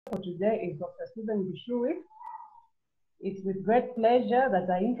for today is Dr. Stephen Gishui. It's with great pleasure that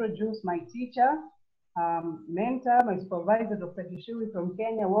I introduce my teacher, mentor, my supervisor, Dr. Gishui from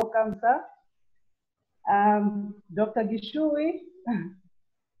Kenya. Welcome, sir. Dr. Gishui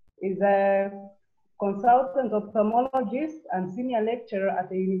is a consultant ophthalmologist and senior lecturer at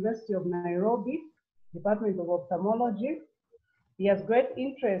the University of Nairobi, Department of Ophthalmology. He has great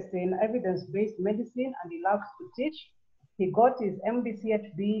interest in evidence-based medicine and he loves to teach. He got his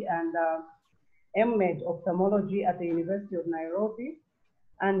MD-CHB and MMed ophthalmology at the University of Nairobi.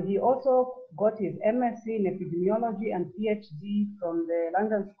 And he also got his MSc in epidemiology and PhD from the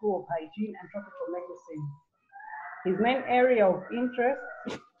London School of Hygiene and Tropical Medicine. His main area of interest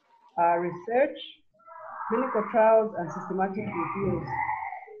are research, clinical trials, and systematic reviews.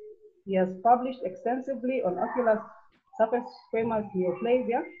 He has published extensively on ocular surface squamous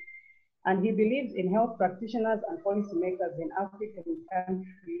neoplasia, and he believes in health practitioners and policymakers in African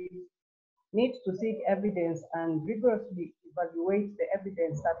countries need to seek evidence and rigorously evaluate the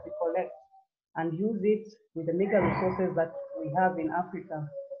evidence that we collect and use it with the meager resources that we have in Africa.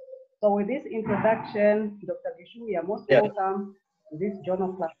 So with this introduction, Dr. Gishui, you are most welcome to this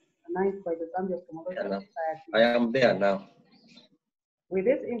journal class organized by the Zambia Ophthalmology Society. I am there now. With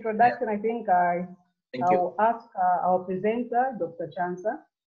this introduction, I think I'll ask our presenter, Dr. Chansa,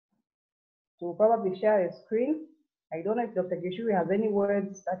 to probably share a screen. I don't know if Dr. Gishui has any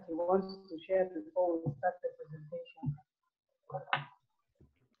words that he wants to share before we start the presentation.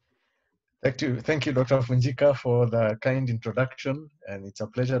 Thank you, Dr. Funjika, for the kind introduction. And it's a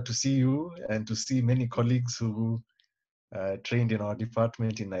pleasure to see you and to see many colleagues who trained in our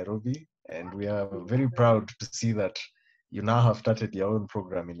department in Nairobi. And we are very proud to see that you now have started your own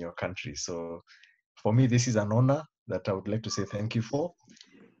program in your country. So for me, this is an honor that I would like to say thank you for.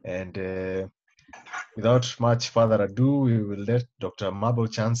 And without much further ado, we will let Dr. Mabel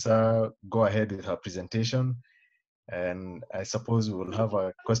Chansa go ahead with her presentation. And I suppose we will have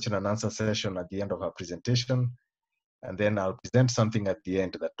a question and answer session at the end of her presentation. And then I'll present something at the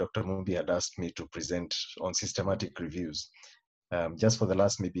end that Dr. Mumbi had asked me to present on systematic reviews, just for the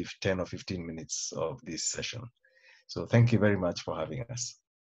last maybe 10 or 15 minutes of this session. So thank you very much for having us.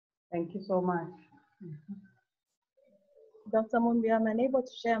 Thank you so much. Dr. Mumbi, I'm unable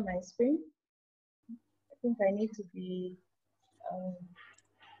to share my screen. I think I need to be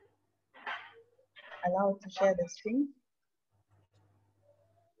allowed to share the screen.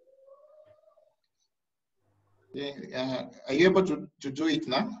 Yeah, are you able to do it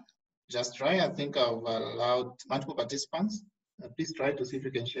now? Just try. I think I've allowed multiple participants. Please try to see if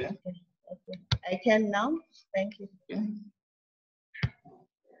you can share. Okay. I can now. Thank you. Okay.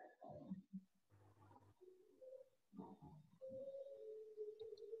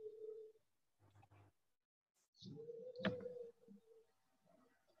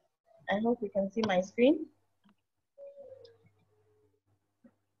 I hope you can see my screen.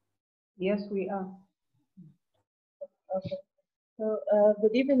 Yes, we are. Okay. So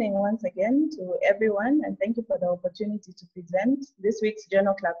good evening once again to everyone, and thank you for the opportunity to present this week's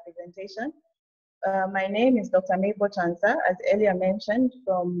journal club presentation. My name is Dr. Mabel Chansa, as earlier mentioned,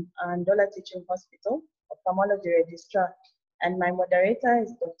 from Ndola Teaching Hospital, Ophthalmology Registrar, and my moderator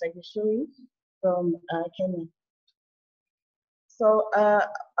is Dr. Gishui from Kenya. So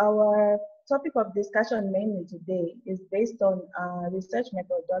our topic of discussion mainly today is based on research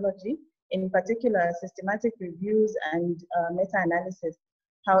methodology, in particular systematic reviews and meta-analysis.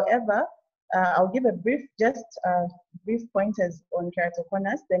 However, I'll give a brief pointers on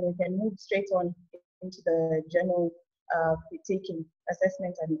keratoconus, then we can move straight on into the general critiquing,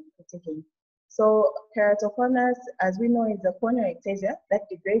 assessment and critiquing. So keratoconus, as we know, is a corneal ectasia that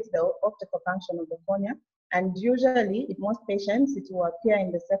degrades the optical function of the cornea. And usually, in most patients, it will appear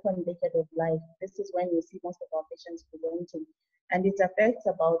in the second decade of life. This is when we see most of our patients presenting. And it affects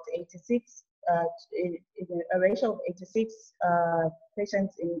about 86, a ratio of 86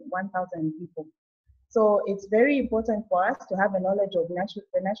 patients in 1,000 people. So it's very important for us to have a knowledge of the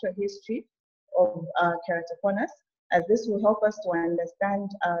natural history of keratoconus, as this will help us to understand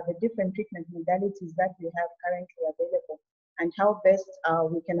the different treatment modalities that we have currently available and how best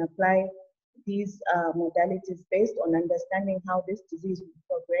we can apply these modalities based on understanding how this disease will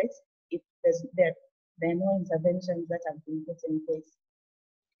progress if there are no interventions that have been put in place.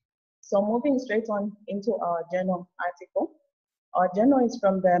 So moving straight on into our journal article. Our journal is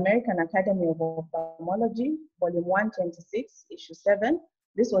from the American Academy of Ophthalmology, volume 126, issue 7.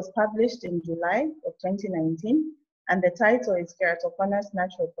 This was published in July of 2019, and the title is Keratoconus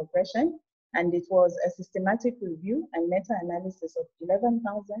Natural Progression, and it was a systematic review and meta-analysis of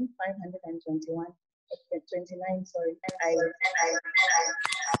 11,529, 29, sorry.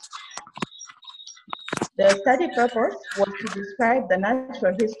 The study purpose was to describe the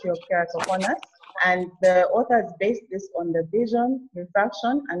natural history of keratoconus, and the authors based this on the vision,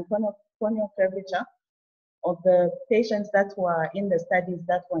 refraction, and corneal curvature of the patients that were in the studies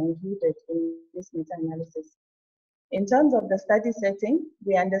that were included in this meta-analysis. In terms of the study setting,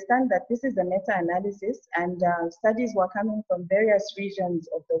 we understand that this is a meta-analysis, and studies were coming from various regions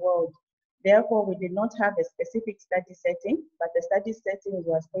of the world. Therefore, we did not have a specific study setting, but the study settings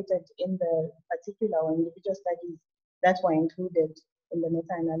were stated in the particular or individual studies that were included in the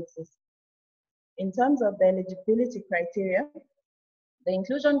meta-analysis. In terms of the eligibility criteria, the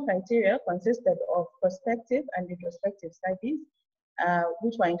inclusion criteria consisted of prospective and retrospective studies,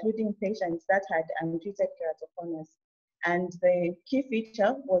 which were including patients that had untreated keratoconus. And the key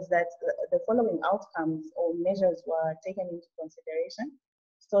feature was that the following outcomes or measures were taken into consideration.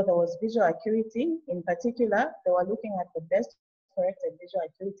 So there was visual acuity. In particular, they were looking at the best corrected visual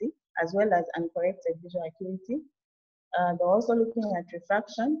acuity as well as uncorrected visual acuity. They were also looking at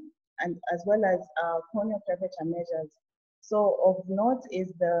refraction and as well as corneal curvature measures. So of note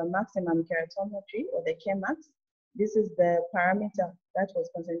is the maximum keratometry, or the Kmax. This is the parameter that was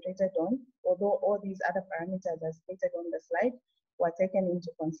concentrated on, although all these other parameters as stated on the slide were taken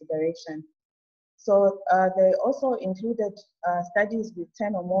into consideration. So they also included studies with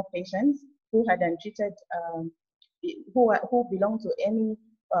 10 or more patients who had untreated, who belong to any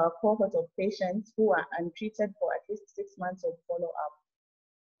cohort of patients who are untreated for at least 6 months of follow-up.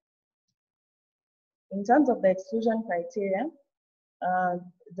 In terms of the exclusion criteria,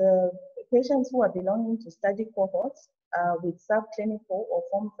 the patients who are belonging to study cohorts with subclinical or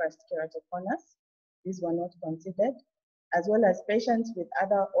form first keratoconus, these were not considered, as well as patients with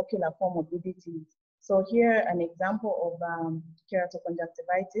other ocular comorbidities. So here an example of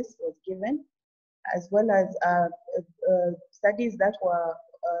keratoconjunctivitis was given, as well as studies that were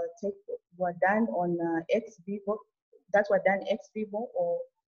done on ex vivo, or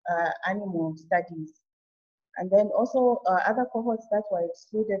animal studies. And then also other cohorts that were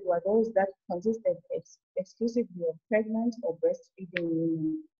excluded were those that consisted exclusively of pregnant or breastfeeding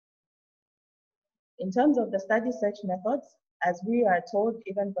women. In terms of the study search methods, as we are told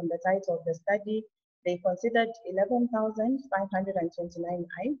even from the title of the study, they considered 11,529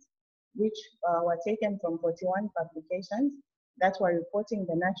 eyes, which were taken from 41 publications that were reporting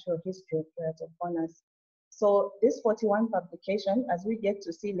the natural history of keratoconus. So this 41 publication, as we get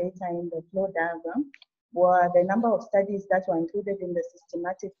to see later in the flow diagram, were the number of studies that were included in the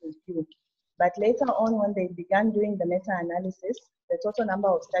systematic review. But later on, when they began doing the meta-analysis, the total number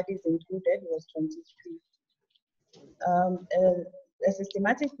of studies included was 23. A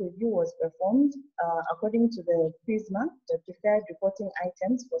systematic review was performed according to the PRISMA, the Preferred Reporting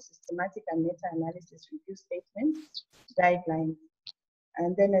Items for Systematic and Meta-Analysis Review Statements guidelines.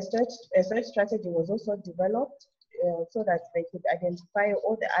 And then a search strategy was also developed so that they could identify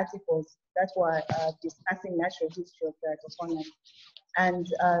all the articles that were discussing natural history of keratoconus. And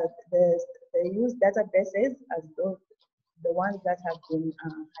they used databases as those, the ones that have been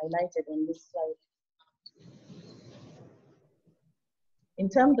highlighted on this slide. In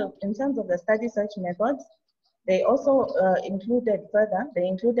terms of the study search methods, they also included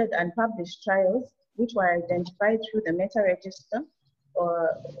unpublished trials, which were identified through the meta-register or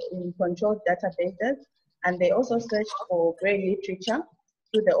in controlled databases, and they also searched for gray literature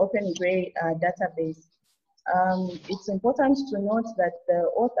through the Open Gray database. It's important to note that the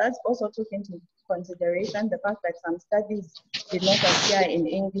authors also took into consideration the fact that some studies did not appear in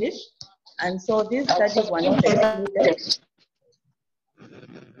English, and so these studies were not excluded.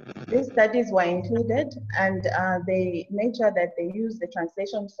 These studies were included, and they made sure that they used the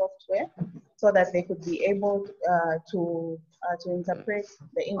translation software so that they could be able to interpret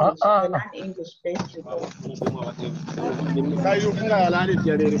the English, the non-English-based reports.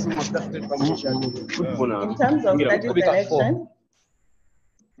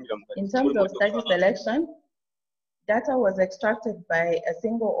 In terms of study selection, data was extracted by a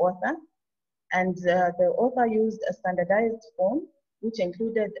single author, and the author used a standardized form which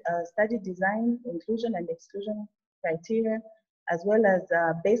included study design, inclusion and exclusion criteria, as well as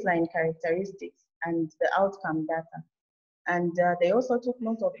baseline characteristics and the outcome data. And they also took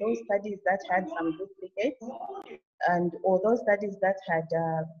note of those studies that had some duplicates or those studies that had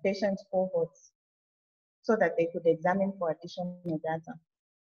patient cohorts so that they could examine for additional data.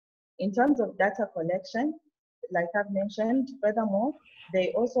 In terms of data collection, like I've mentioned, furthermore,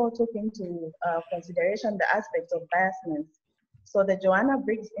 they also took into consideration the aspects of biasness. So the Joanna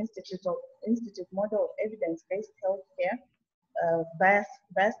Briggs Institute Model of Evidence-Based Healthcare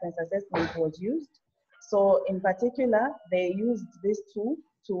biasness assessment was used. So in particular, they used this tool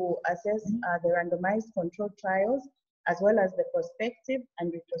to assess the randomized controlled trials, as well as the prospective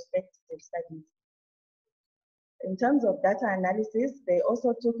and retrospective studies. In terms of data analysis, they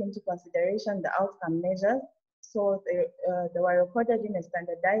also took into consideration the outcome measures. So they were recorded in a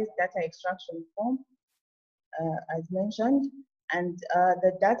standardized data extraction form, as mentioned, and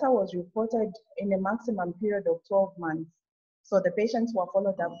the data was reported in a maximum period of 12 months. So the patients were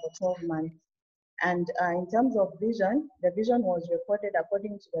followed up for 12 months. And in terms of vision, the vision was reported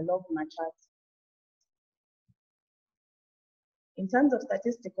according to the logMAR chart. In terms of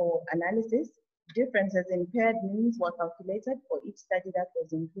statistical analysis, differences in paired means were calculated for each study that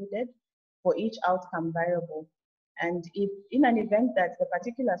was included for each outcome variable. And if in an event that the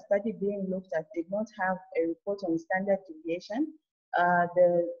particular study being looked at did not have a report on standard deviation,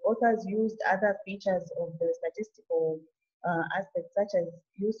 the authors used other features of the statistical aspects, such as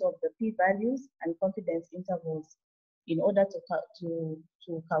use of the p-values and confidence intervals in order to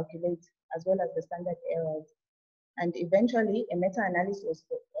calculate, as well as the standard errors. And eventually, a meta-analysis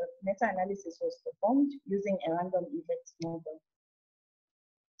was performed using a random effects model.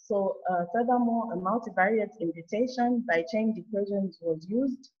 So furthermore, a multivariate imputation by change equations was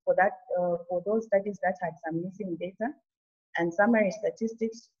used for those studies that had some missing data, and summary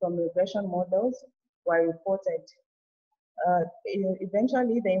statistics from regression models were reported.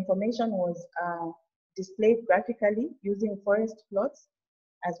 Eventually, the information was displayed graphically using forest plots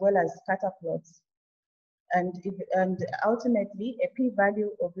as well as scatter plots. And ultimately, a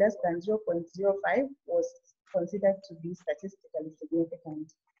p-value of less than 0.05 was considered to be statistically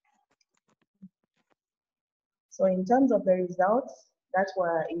significant. So in terms of the results that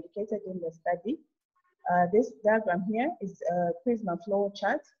were indicated in the study, this diagram here is a Prisma flow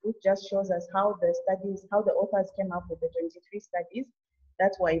chart, which just shows us how the authors came up with the 23 studies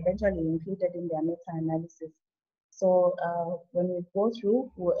that were eventually included in their meta-analysis. So when we go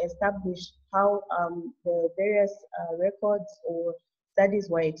through, we'll establish how the various records or studies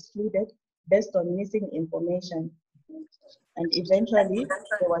were excluded based on missing information. And eventually,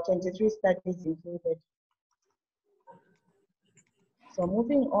 there were 23 studies included. So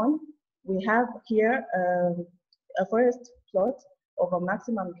moving on, we have here a forest plot of a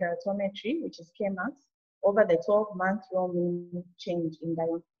maximum keratometry, which is Kmax, over the 12-month raw mean change in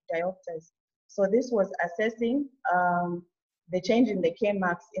diopters. So this was assessing the change in the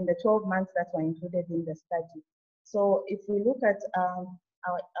Kmax in the 12 months that were included in the study. So if we look at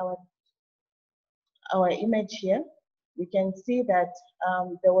our image here, we can see that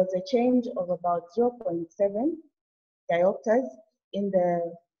there was a change of about 0.7 diopters in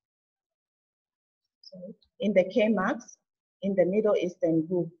the Kmax in the Middle Eastern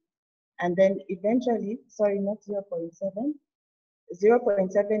group. And then eventually, sorry, not 0.7,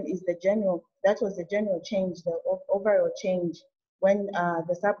 0.7 is the general, that was the general change, the overall change when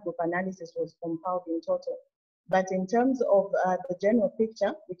the subgroup analysis was compiled in total. But in terms of the general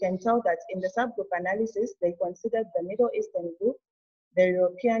picture, we can tell that in the subgroup analysis, they considered the Middle Eastern group, the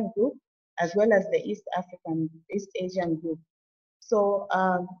European group, as well as the East Asian group. So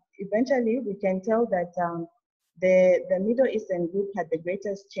eventually, we can tell that the Middle Eastern group had the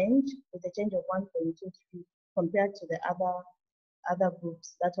greatest change, with a change of 1.23 compared to the other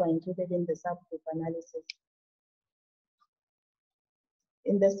groups that were included in the subgroup analysis.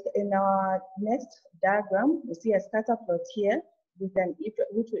 In our next diagram, we see a scatter plot here with an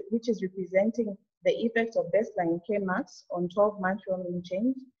which is representing the effect of baseline Kmax on 12-month raw mean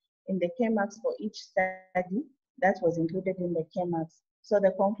change in the Kmax for each study that was included in the Kmax. So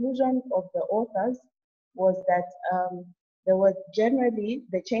the conclusion of the authors was that there was generally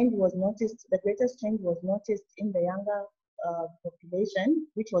the change was noticed, the greatest change was noticed in the younger population,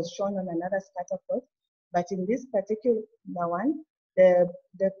 which was shown on another scatter plot. But in this particular one, the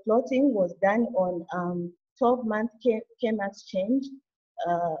plotting was done on 12-month Kmax change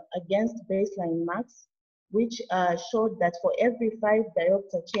against baseline max, which showed that for every 5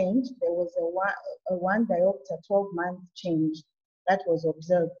 diopter change, there was a 1 diopter 12-month change that was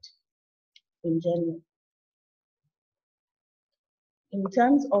observed in general. In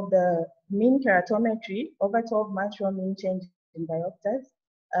terms of the mean keratometry over 12 months raw mean change in diopters,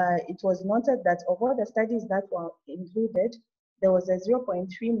 it was noted that of all the studies that were included, there was a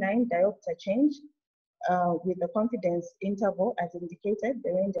 0.39 diopter change with the confidence interval as indicated,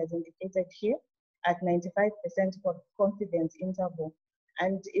 the range as indicated here, at 95% confidence interval.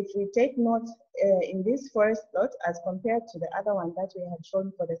 And if we take note in this forest plot as compared to the other one that we had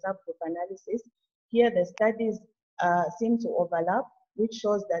shown for the subgroup analysis, here the studies seem to overlap, which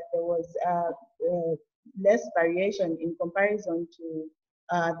shows that there was less variation in comparison to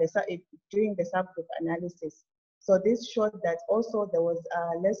during the subgroup analysis. So this showed that also there was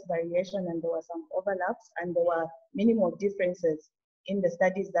less variation and there were some overlaps and there were minimal differences in the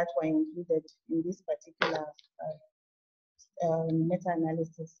studies that were included in this particular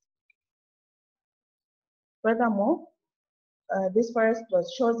meta-analysis. Furthermore, this first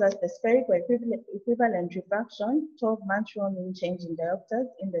shows us the spherical equivalent refraction, 12-month mean change in diopters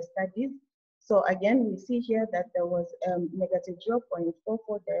in the studies. So again, we see here that there was negative 0.44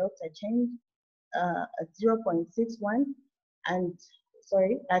 diopter change at 0.61 and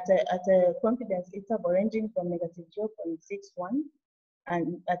at a confidence interval ranging from negative 0.61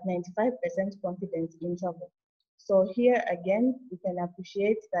 and at 95% confidence interval. So here again, we can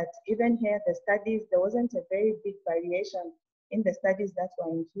appreciate that even here the studies, there wasn't a very big variation in the studies that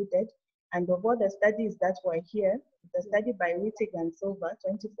were included. And of all the studies that were here, the study by Wittig and Silva,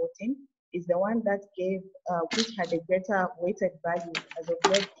 2014, is the one that gave, which had a greater weighted value as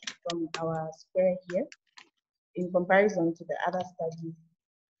observed from our square here in comparison to the other studies.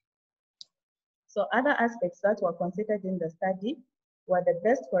 So other aspects that were considered in the study were the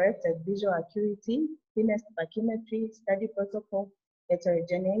best corrected visual acuity, thinnest pachymetry, study protocol,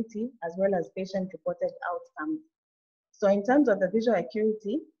 heterogeneity, as well as patient-reported outcomes. So in terms of the visual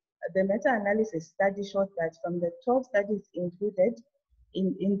acuity, the meta-analysis study showed that from the 12 studies included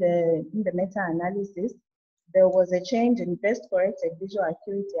in the meta-analysis, there was a change in best corrected visual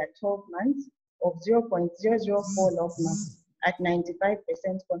acuity at 12 months of 0.004 logMAR at 95%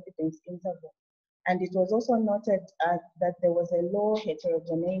 confidence interval. And it was also noted that there was a low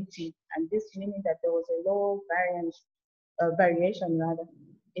heterogeneity, and this meaning that there was a low variation rather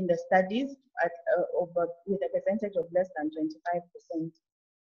in the studies with a percentage of less than 25%.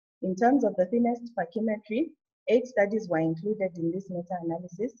 In terms of the thinnest pachymetry, 8 studies were included in this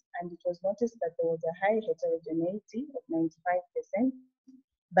meta-analysis, and it was noticed that there was a high heterogeneity of 95%,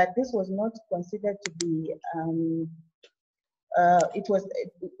 but this was not considered to be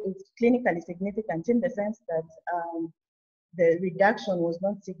it's clinically significant in the sense that the reduction was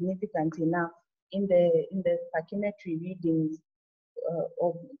not significant enough in the pachymetry readings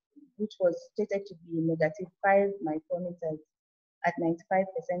of which was stated to be negative 5 micrometers at 95%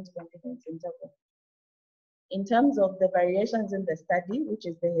 confidence interval. In terms of the variations in the study, which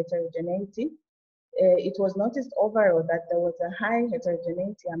is the heterogeneity, it was noticed overall that there was a high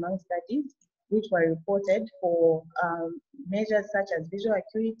heterogeneity among studies which were reported for measures such as visual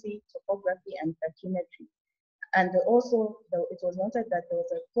acuity, topography, and pachymetry. And also, it was noted that there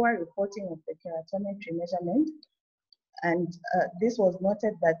was a poor reporting of the keratometry measurement. And this was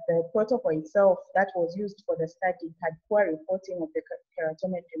noted that the protocol itself that was used for the study had poor reporting of the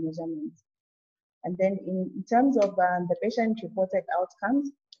keratometry measurements. And then in terms of the patient-reported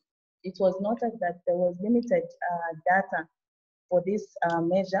outcomes, it was noted that there was limited data for this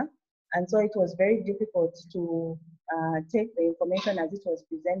measure. And so it was very difficult to take the information as it was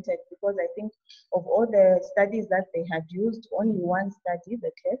presented, because I think of all the studies that they had used, only one study,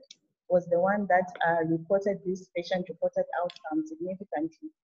 the CLEF, was the one that reported this patient-reported outcome significantly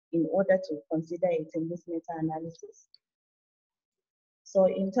in order to consider it in this meta-analysis. So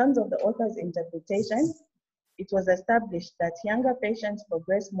in terms of the author's interpretation, it was established that younger patients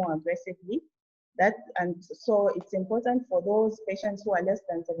progress more aggressively. And so it's important for those patients who are less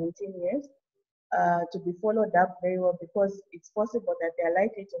than 17 years to be followed up very well, because it's possible that they're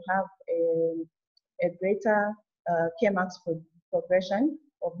likely to have a greater Kmax progression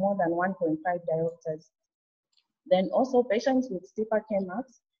of more than 1.5 diopters. Then also patients with steeper Kmax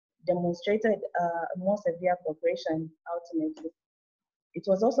demonstrated more severe progression ultimately. It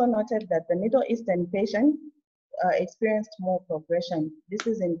was also noted that the Middle Eastern patient experienced more progression. This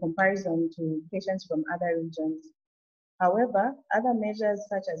is in comparison to patients from other regions. However, other measures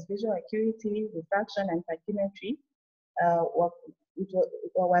such as visual acuity, refraction, and pachymetry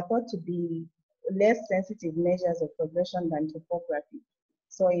were thought to be less sensitive measures of progression than topography.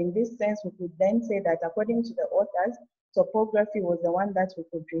 So in this sense, we could then say that according to the authors, topography was the one that we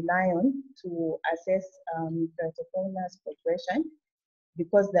could rely on to assess keratoconus progression,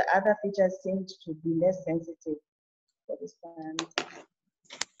 because the other features seemed to be less sensitive for this parameter.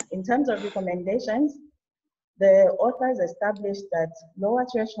 In terms of recommendations, the authors established that lower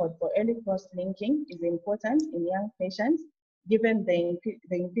threshold for early cross-linking is important in young patients, given the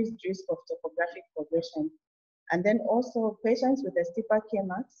increased risk of topographic progression. And then also patients with a steeper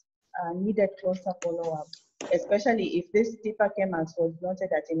Kmax needed closer follow-up, especially if this steeper Kmax was noted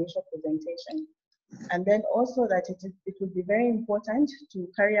at initial presentation. And then also that it would be very important to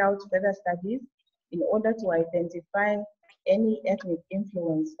carry out further studies in order to identify any ethnic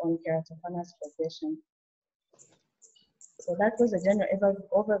influence on keratoconus progression. So that was a general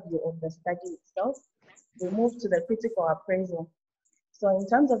overview of the study itself. we move to the critical appraisal. So in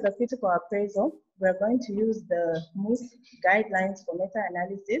terms of the critical appraisal, we're going to use the MOOS guidelines for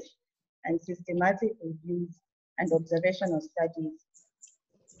meta-analysis and systematic reviews and observational studies.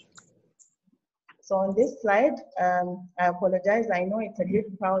 So on this slide, I apologize, I know it's a bit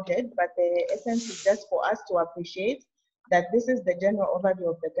crowded, but the essence is just for us to appreciate that this is the general overview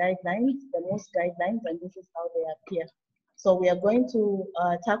of the guidelines, the MOOS guidelines, and this is how they appear. So we are going to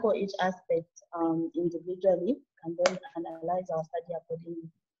tackle each aspect individually and then analyze our study accordingly.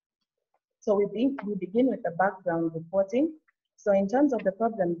 So we begin with the background reporting. So in terms of the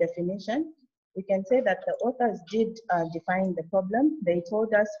problem definition, we can say that the authors did define the problem. They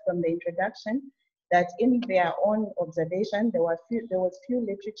told us from the introduction that in their own observation, there was few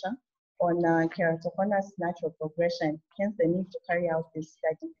literature on keratoconus natural progression, hence the need to carry out this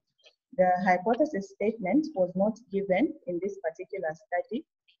study. The hypothesis statement was not given in this particular study.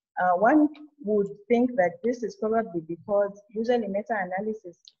 One would think that this is probably because usually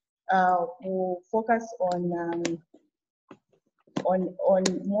meta-analysis will focus on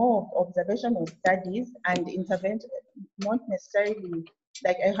more observational studies and intervention, not necessarily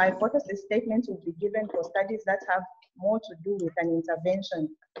like a hypothesis statement will be given for studies that have more to do with an intervention,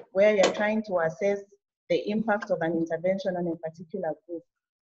 where you're trying to assess the impact of an intervention on a particular group,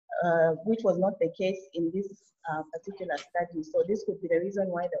 which was not the case in this particular study. So this could be the reason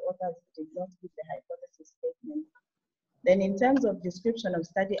why the authors did not give the hypothesis statement. Then in terms of description of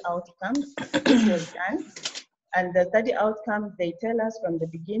study outcomes, this was done. And the study outcomes, they tell us from the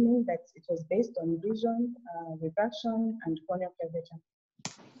beginning that it was based on vision, refraction, and corneal curvature.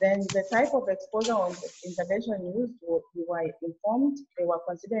 Then the type of exposure or intervention used, we were informed, they were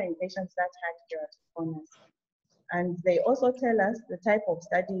considering patients that had keratoconus. And they also tell us the type of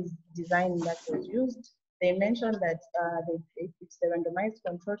studies design that was used. They mentioned that it's the randomized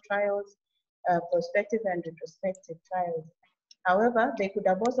control trials, prospective and retrospective trials. However, they could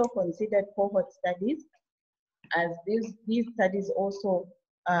have also considered cohort studies, as these studies also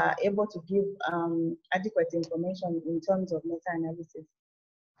are able to give adequate information in terms of meta-analysis.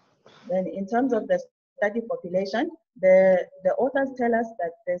 Then in terms of the study population, the authors tell us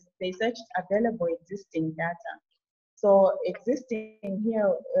that they searched available existing data. So existing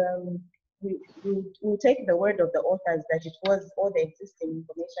here, we take the word of the authors that it was all the existing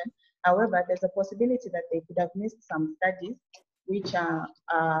information. However, there's a possibility that they could have missed some studies which are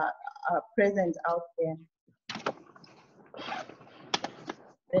present out there.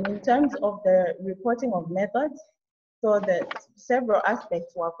 Then in terms of the reporting of methods, so that several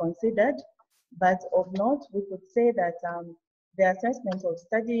aspects were considered, but of note, we could say that the assessment of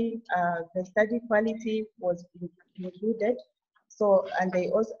study, the study quality was included. So, and they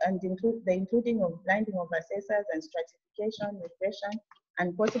also include the including of blinding of assessors and stratification, regression,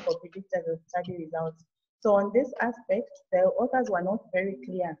 and possible predictors of study results. So on this aspect, the authors were not very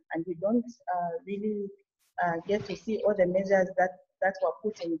clear, and we don't really get to see all the measures that were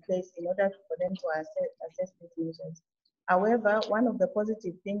put in place in order for them to assess these measures. However, one of the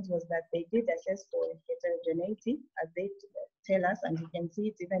positive things was that they did assess for heterogeneity, as they tell us, and you can see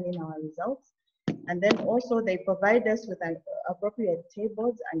it even in our results. And then also they provide us with an appropriate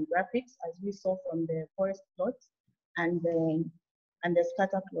tables and graphics, as we saw from the forest plots and the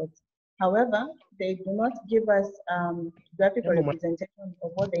scatter plots. However, they do not give us graphical representation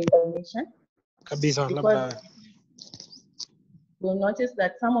of all the information, because we'll notice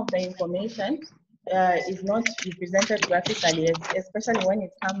that some of the information is not represented graphically, especially when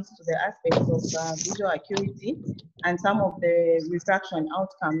it comes to the aspects of visual acuity and some of the refraction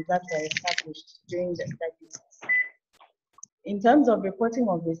outcomes that were established during the study. In terms of reporting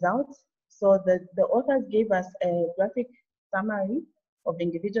of results, so the authors gave us a graphic summary of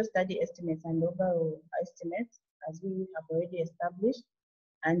individual study estimates and overall estimates, as we have already established.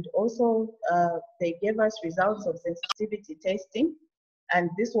 And also, they gave us results of sensitivity testing. And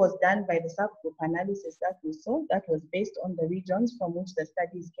this was done by the subgroup analysis that we saw, that was based on the regions from which the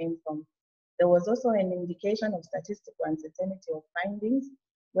studies came from. There was also an indication of statistical uncertainty of findings,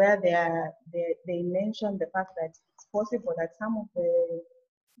 where they mentioned the fact that it's possible that some of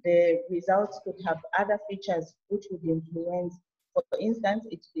the results could have other features which would influence. For instance,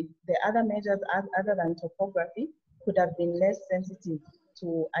 the other measures other than topography could have been less sensitive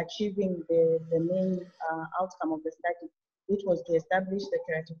to achieving the main outcome of the study, which was to establish the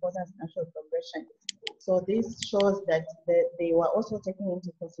keratoconus natural progression. So this shows that they were also taking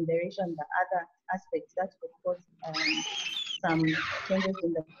into consideration the other aspects that could cause some changes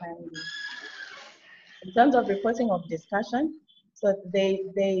in the findings. In terms of reporting of discussion, so they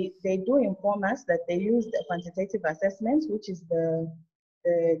do inform us that they used a quantitative assessment, which is the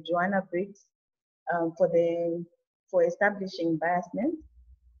Joanna Briggs for establishing biasness.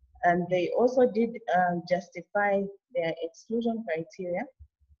 And they also did justify their exclusion criteria,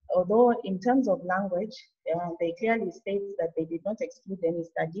 although in terms of language, they clearly state that they did not exclude any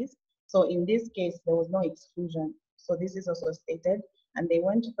studies. So in this case, there was no exclusion. So this is also stated, and they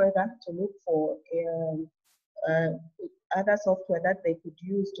went further to look for other software that they could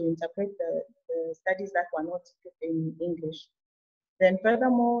use to interpret the studies that were not in English. Then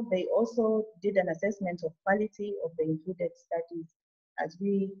furthermore, they also did an assessment of quality of the included studies, as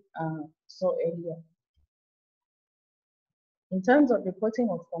we saw earlier. In terms of reporting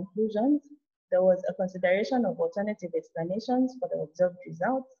of conclusions, there was a consideration of alternative explanations for the observed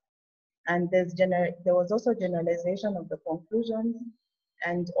results, and there was also generalization of the conclusions,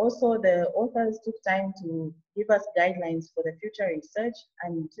 and also the authors took time to give us guidelines for the future research,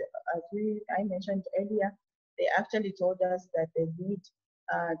 and as I mentioned earlier, they actually told us that they need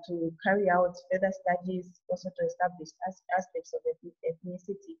to carry out further studies, also to establish aspects of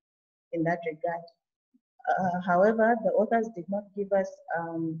ethnicity in that regard. However, the authors did not give us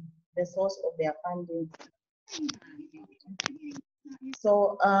the source of their funding.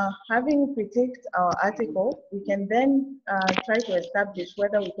 So having critiqued our article, we can then try to establish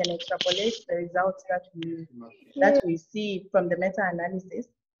whether we can extrapolate the results that we see from the meta-analysis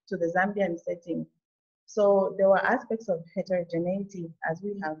to the Zambian setting. So there were aspects of heterogeneity, as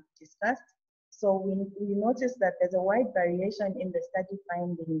we have discussed. So we noticed that there's a wide variation in the study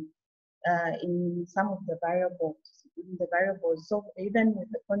finding in some of the variables. So even with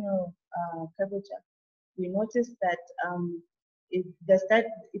the corneal curvature, we noticed that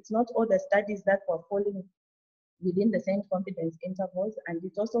it's not all the studies that were falling within the same confidence intervals, and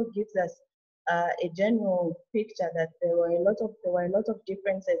it also gives us a general picture that there were a lot of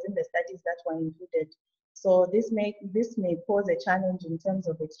differences in the studies that were included. So this may pose a challenge in terms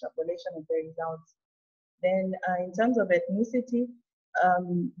of extrapolation of the results. Then in terms of ethnicity,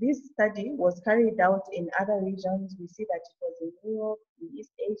 this study was carried out in other regions. We see that it was in Europe, in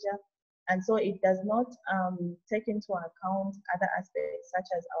East Asia, and so it does not take into account other aspects such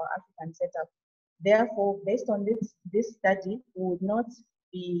as our African setup. Therefore, based on this study, we would not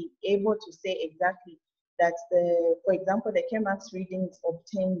be able to say exactly that for example, the K-Max readings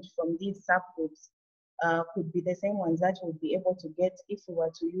obtained from these subgroups could be the same ones that we'll be able to get if we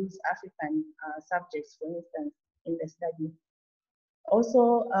were to use African subjects, for instance, in the study.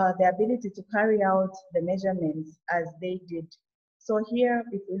 Also, the ability to carry out the measurements as they did. So here,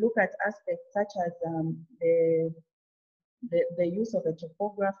 if we look at aspects such as the use of a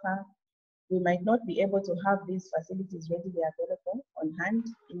topographer, we might not be able to have these facilities readily available on hand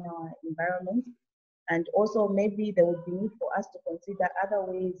in our environment. And also maybe there would be need for us to consider other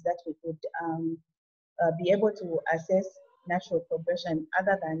ways that we could be able to assess natural progression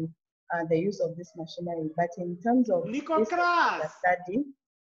other than the use of this machinery. But in terms of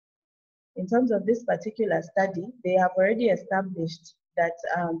this particular study, they have already established that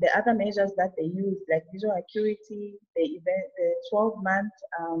the other measures that they use, like visual acuity, the 12-month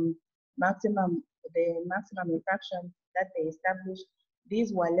maximum refraction that they established,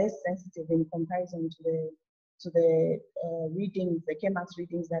 these were less sensitive in comparison to the readings, the K-Max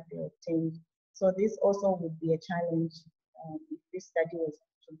readings that they obtained. So this also would be a challenge if this study was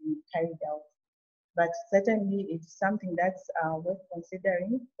to be carried out. But certainly it's something that's worth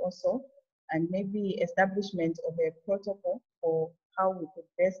considering also, and maybe establishment of a protocol for how we could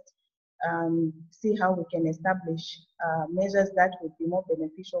best see how we can establish measures that would be more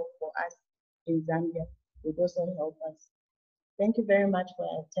beneficial for us in Zambia would also help us. Thank you very much for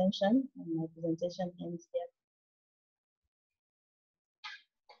your attention, and my presentation ends here.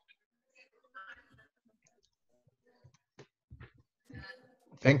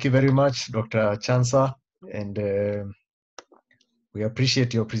 Thank you very much, Dr. Chansa, and we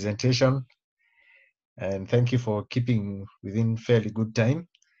appreciate your presentation, and thank you for keeping within fairly good time.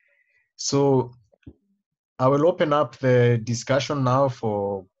 So I will open up the discussion now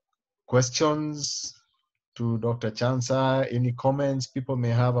for questions to Dr. Chansa, any comments people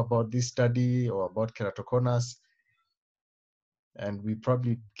may have about this study or about keratoconus, and we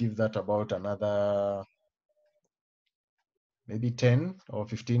probably give that about another maybe 10 or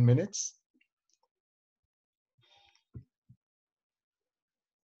 15 minutes.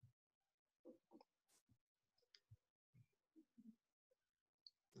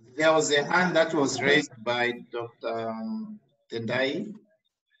 There was a hand that was raised by Dr. Tendai.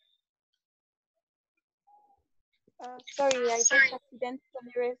 Sorry, I just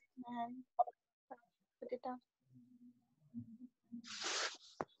accidentally raised my hand. Put it down.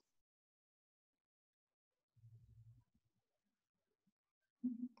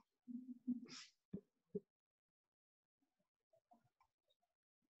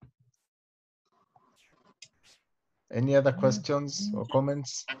 Any other questions or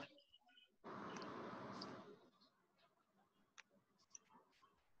comments?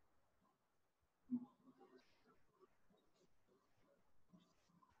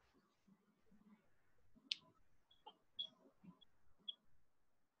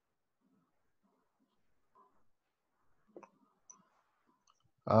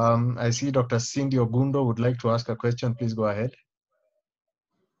 I see Dr. Cindy Ogundo would like to ask a question. Please go ahead.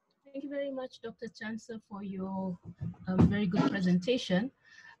 Thank you very much, Dr. Chancellor, for your very good presentation.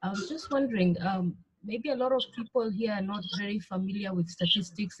 I was just wondering, maybe a lot of people here are not very familiar with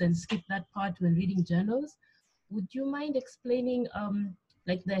statistics and skip that part when reading journals. Would you mind explaining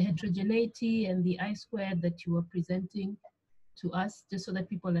like the heterogeneity and the I-squared that you were presenting to us, just so that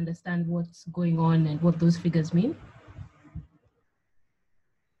people understand what's going on and what those figures mean?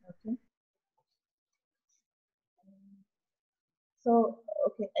 Okay. So,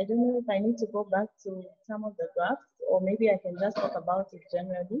 okay, I don't know if I need to go back to some of the graphs, or maybe I can just talk about it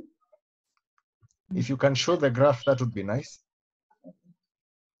generally. If you can show the graph, that would be nice.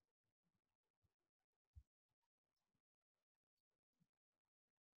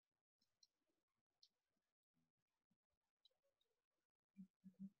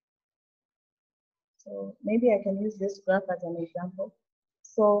 So maybe I can use this graph as an example.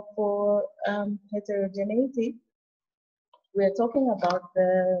 So for heterogeneity, we're talking about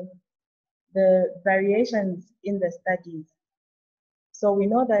the variations in the studies. So we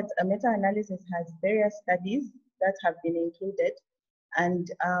know that a meta-analysis has various studies that have been included,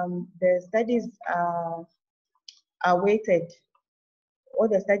 and the studies are weighted. All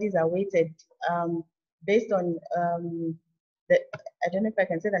the studies are weighted based on I don't know if I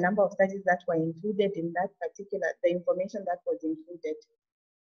can say the number of studies that were included in that particular, the information that was included.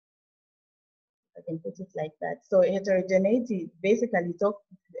 I can put it like that. So heterogeneity basically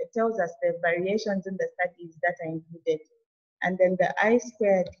tells us the variations in the studies that are included. And then the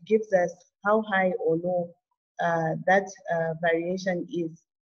I-squared gives us how high or low that variation is.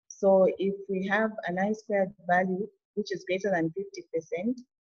 So if we have an I-squared value, which is greater than 50%,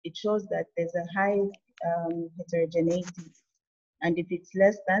 it shows that there's a high heterogeneity. And if it's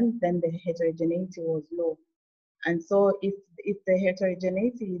less than, then the heterogeneity was low. And so if the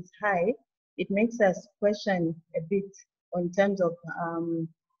heterogeneity is high, it makes us question a bit in terms of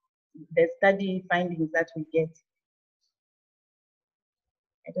the study findings that we get.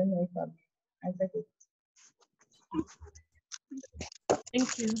 I don't know if I've answered it.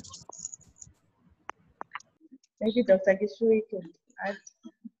 Thank you. Maybe Dr. Gishuri could add.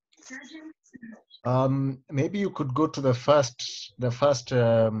 Maybe you could go to the first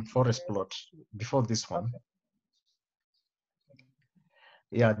forest plot before this one. Okay.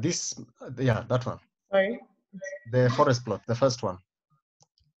 Yeah, that one. Sorry? The forest plot, the first one.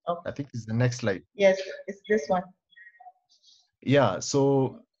 Okay. I think it's the next slide. Yes, it's this one. Yeah,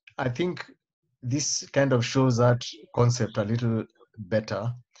 so I think this kind of shows that concept a little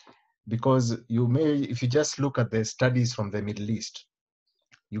better, because if you just look at the studies from the Middle East,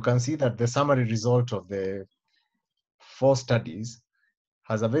 you can see that the summary result of the 4 studies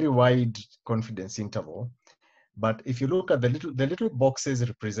has a very wide confidence interval. But if you look at the little boxes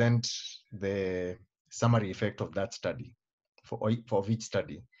represent the summary effect of that study for each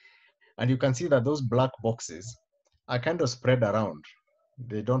study. And you can see that those black boxes are kind of spread around.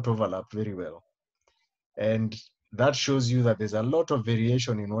 They don't overlap very well. And that shows you that there's a lot of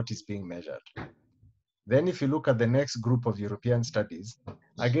variation in what is being measured. Then if you look at the next group of European studies,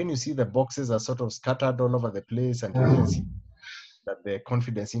 again, you see the boxes are sort of scattered all over the place, and you can see that the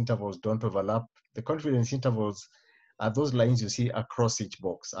confidence intervals don't overlap. The confidence intervals are those lines you see across each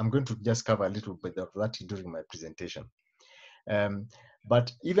box. I'm going to just cover a little bit of that during my presentation.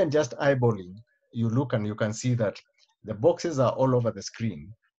 But even just eyeballing, you look and you can see that the boxes are all over the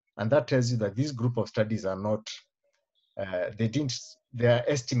screen. And that tells you that this group of studies are not, their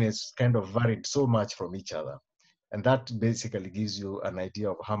estimates kind of varied so much from each other. And that basically gives you an idea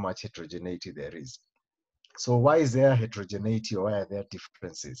of how much heterogeneity there is. So why is there heterogeneity, or why are there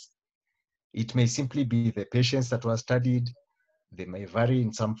differences? It may simply be the patients that were studied. They may vary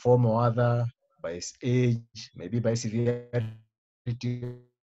in some form or other, by age, maybe by severity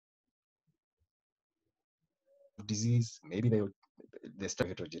of disease, maybe they study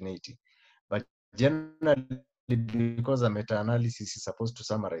heterogeneity. But generally, because a meta-analysis is supposed to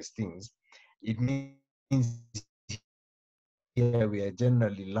summarize things, it means here we are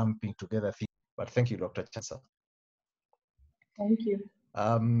generally lumping together things. But thank you, Dr. Chancellor. Thank you.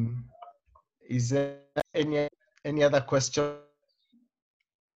 Is there any other question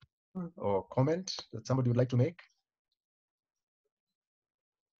or comment that somebody would like to make?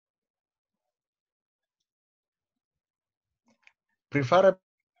 preferably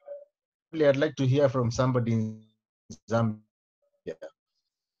I'd like to hear from somebody in Zambia.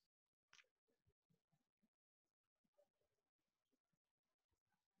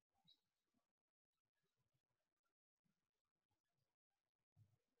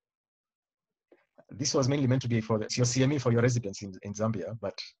 This was mainly meant to be for your CME for your residents in Zambia,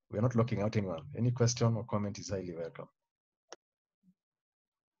 but we're not locking out anyone. Any question or comment is highly welcome.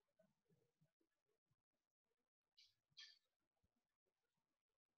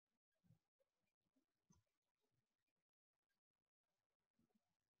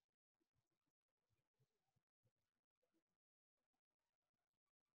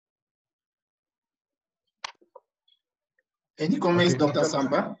 Any comments, Okay, Dr.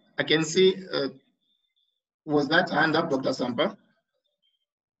 Sampa? I can see, was that hand up, Dr. Sampa?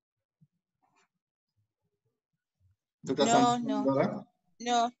 Dr. No,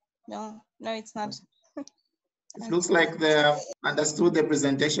 Sampa? no, it's not. It looks like they understood the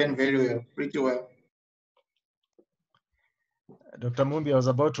presentation very well, pretty well. Dr. Mumbi, I was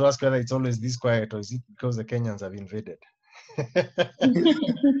about to ask whether it's always this quiet or is it because the Kenyans have invaded?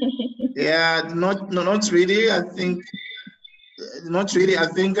 Yeah, not really. I think not really. I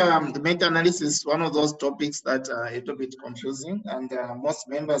think the meta-analysis is one of those topics that are a little bit confusing, and most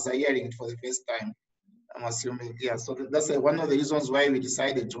members are hearing it for the first time, I'm assuming. Yeah, so that's one of the reasons why we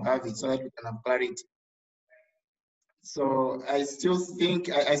decided to have it, so that we can have clarity. So I still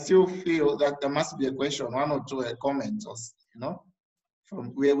think, I still feel that there must be a question, one or two, a comment, or,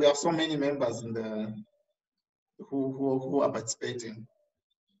 from we have so many members in the who are participating.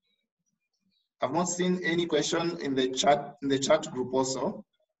 I've not seen any question in the chat group also.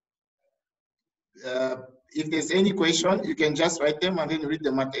 If there's any question, you can just write them and then read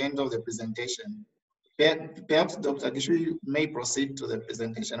them at the end of the presentation. Perhaps Dr. Gishu may proceed to the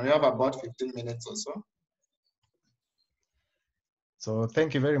presentation. We have about 15 minutes or so. So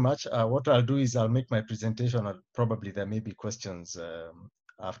thank you very much. What I'll do is I'll make my presentation, and probably there may be questions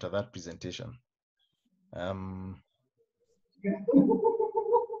after that presentation.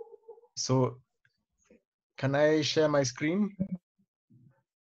 So can I share my screen?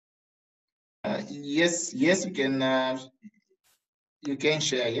 Yes, you can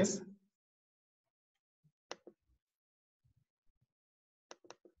share, yes.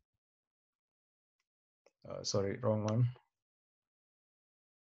 Sorry, wrong one.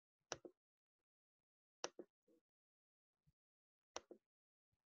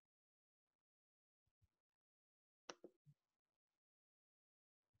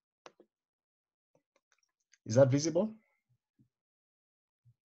 Is that visible?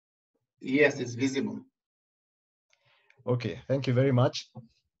 Yes, it's visible. Okay, thank you very much.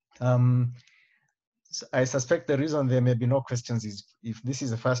 So I suspect the reason there may be no questions is if this is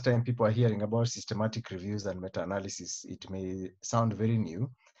the first time people are hearing about systematic reviews and meta-analysis, it may sound very new.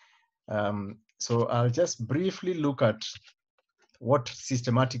 So I'll just briefly look at what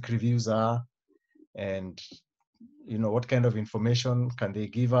systematic reviews are and what kind of information can they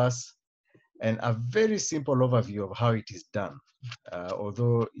give us, and a very simple overview of how it is done.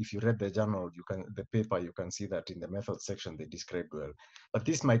 Although if you read the journal, the paper, you can see that in the method section they described well. But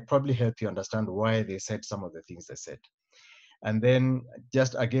this might probably help you understand why they said some of the things they said. And then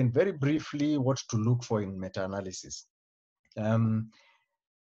just again, very briefly, what to look for in meta-analysis. A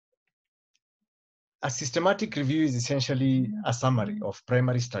systematic review is essentially a summary of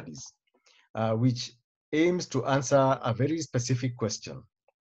primary studies, which aims to answer a very specific question.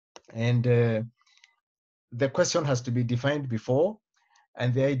 And the question has to be defined before,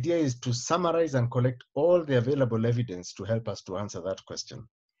 and the idea is to summarize and collect all the available evidence to help us to answer that question.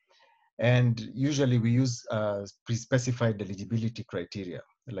 And usually we use pre-specified eligibility criteria,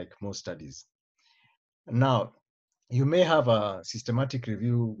 like most studies. Now, you may have a systematic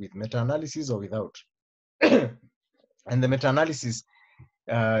review with meta-analysis or without. And the meta-analysis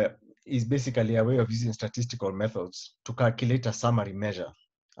is basically a way of using statistical methods to calculate a summary measure,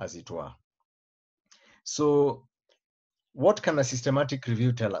 as it were. So what can a systematic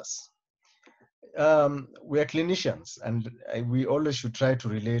review tell us? We are clinicians, and we always should try to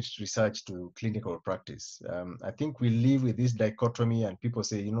relate research to clinical practice. I think we live with this dichotomy, and people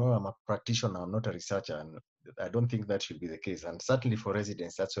say, I'm a practitioner, I'm not a researcher, and I don't think that should be the case. And certainly for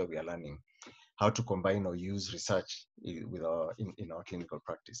residents, that's where we are learning how to combine or use research with in our clinical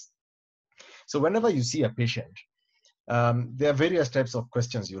practice. So whenever you see a patient, there are various types of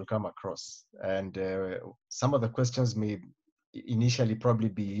questions you'll come across, and some of the questions may initially probably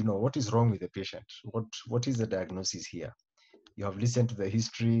be, what is wrong with the patient? What is the diagnosis here? You have listened to the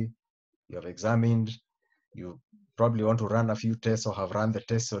history, you have examined, you probably want to run a few tests or have run the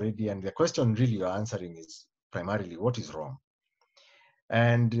tests already, and the question really you're answering is primarily what is wrong.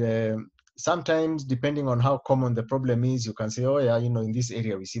 And sometimes, depending on how common the problem is, you can say, oh yeah, in this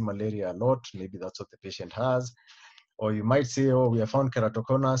area we see malaria a lot, maybe that's what the patient has. Or you might say, oh, we have found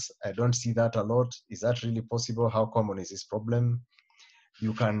keratoconus, I don't see that a lot. Is that really possible? How common is this problem?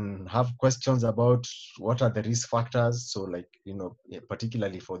 You can have questions about what are the risk factors. So like,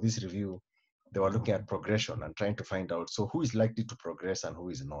 particularly for this review, they were looking at progression and trying to find out, so who is likely to progress and who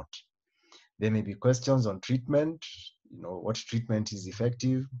is not. There may be questions on treatment, what treatment is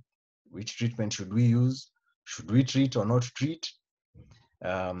effective, which treatment should we use, should we treat or not treat.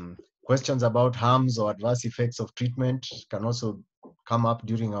 Questions about harms or adverse effects of treatment can also come up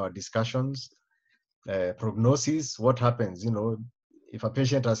during our discussions. Prognosis, what happens, if a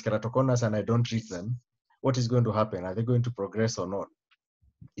patient has keratoconus and I don't treat them, what is going to happen? Are they going to progress or not?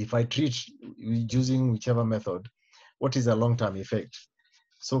 If I treat using whichever method, what is the long-term effect?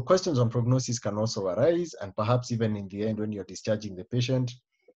 So questions on prognosis can also arise, and perhaps even in the end, when you're discharging the patient,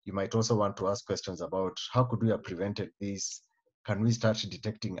 you might also want to ask questions about how could we have prevented this? Can we start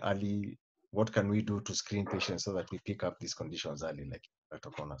detecting early? What can we do to screen patients so that we pick up these conditions early, like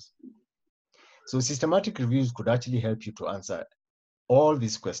keratoconus? So systematic reviews could actually help you to answer all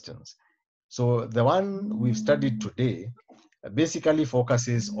these questions. So the one we've studied today basically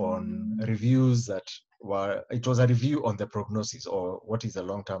focuses on reviews it was a review on the prognosis, or what is the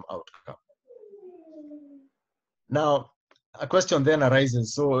long-term outcome. Now, a question then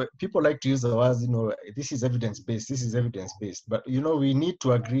arises. So people like to use the words, this is evidence-based, this is evidence-based, but we need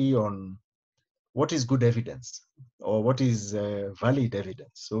to agree on what is good evidence or what is valid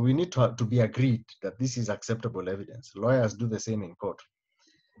evidence. So we need to be agreed that this is acceptable evidence. Lawyers do the same in court.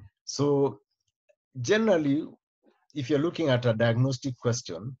 So generally, if you're looking at a diagnostic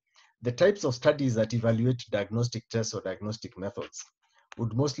question, the types of studies that evaluate diagnostic tests or diagnostic methods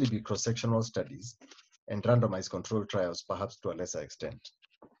would mostly be cross-sectional studies and randomized controlled trials, perhaps to a lesser extent.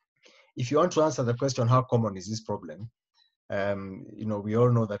 If you want to answer the question, how common is this problem? We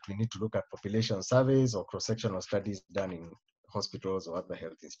all know that we need to look at population surveys or cross-sectional studies done in hospitals or other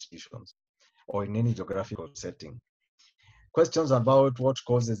health institutions, or in any geographical setting. Questions about what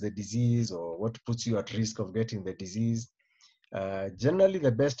causes the disease or what puts you at risk of getting the disease. Generally,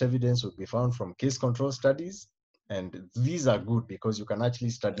 the best evidence will be found from case control studies. And these are good because you can actually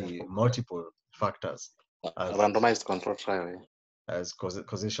study multiple factors. Randomized control trial. As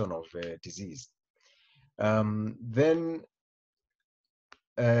causation of disease. Then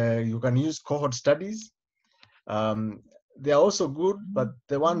you can use cohort studies. They are also good, but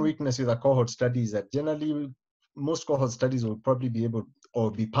the one weakness with a cohort study is that generally most cohort studies will probably be able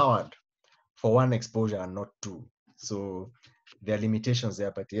or be powered for one exposure and not two. So there are limitations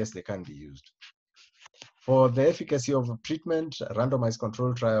there, but yes, they can be used. For the efficacy of treatment, randomized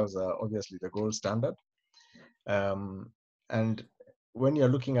control trials are obviously the gold standard. And when you're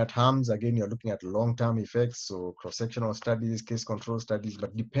looking at harms, again, you're looking at long-term effects, so cross-sectional studies, case control studies,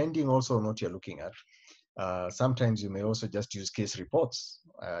 but depending also on what you're looking at, sometimes you may also just use case reports.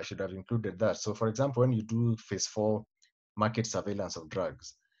 I should have included that. So for example, when you do phase 4 market surveillance of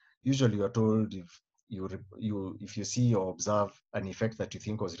drugs, usually you're told if you see or observe an effect that you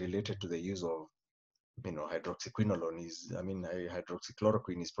think was related to the use of hydroxyquinolone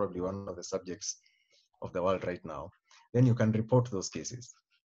hydroxychloroquine is probably one of the subjects of the world right now, then you can report those cases.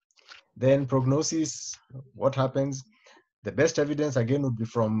 Then prognosis, what happens? The best evidence again would be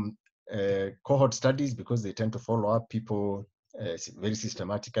from cohort studies, because they tend to follow up people very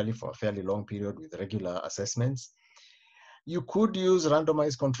systematically for a fairly long period with regular assessments. You could use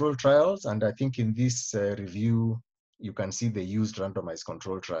randomized control trials, and I think in this review, you can see they used randomized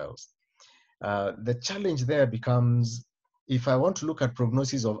control trials. The challenge there becomes, if I want to look at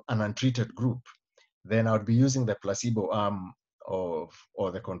prognosis of an untreated group, then I would be using the placebo arm or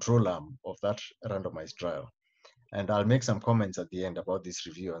the control arm of that randomized trial. And I'll make some comments at the end about this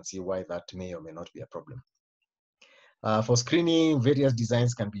review and see why that may or may not be a problem. For screening, various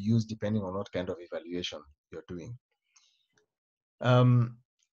designs can be used depending on what kind of evaluation you're doing.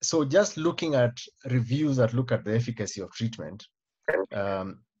 So just looking at reviews that look at the efficacy of treatment,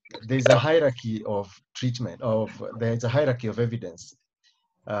 there's a hierarchy of treatment, there's a hierarchy of evidence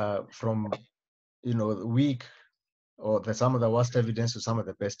from weak or some of the worst evidence to some of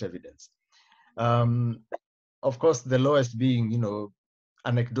the best evidence. Of course, the lowest being,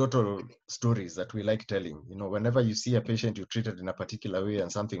 anecdotal stories that we like telling. Whenever you see a patient you treated in a particular way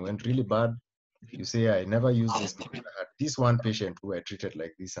and something went really bad, you say, I never used this because I had this one patient who I treated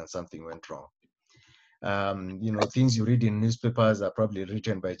like this and something went wrong. Things you read in newspapers are probably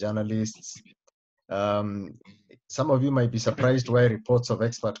written by journalists. Some of you might be surprised why reports of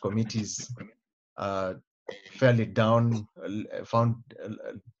expert committees fairly down, found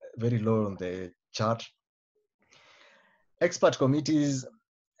very low on the chart. Expert committees,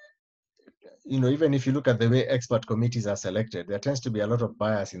 even if you look at the way expert committees are selected, there tends to be a lot of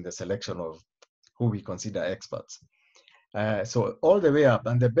bias in the selection of who we consider experts. So all the way up,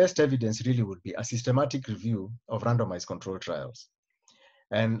 and the best evidence really would be a systematic review of randomized controlled trials.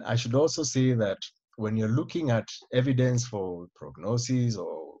 And I should also say that when you're looking at evidence for prognosis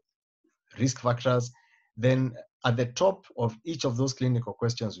or risk factors, then at the top of each of those clinical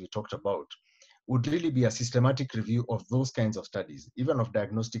questions we talked about would really be a systematic review of those kinds of studies, even of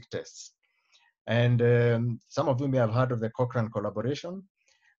diagnostic tests. And some of you may have heard of the Cochrane collaboration.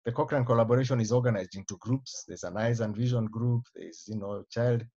 The Cochrane collaboration is organized into groups. There's an eyes and vision group. There's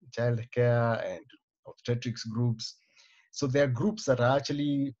child care and obstetrics groups. So there are groups that are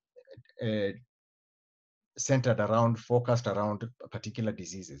actually centered around, focused around particular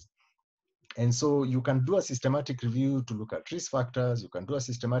diseases. And so you can do a systematic review to look at risk factors. You can do a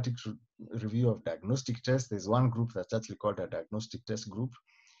systematic review of diagnostic tests. There's one group that's actually called a diagnostic test group.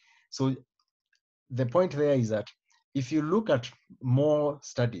 So the point there is that if you look at more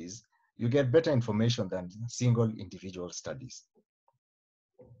studies, you get better information than single individual studies.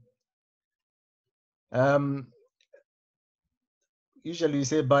 Usually you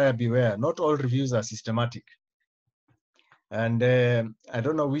say buyer beware. Not all reviews are systematic. And I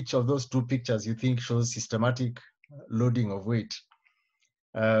don't know which of those two pictures you think shows systematic loading of weight.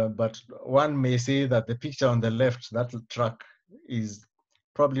 But one may say that the picture on the left, that truck, is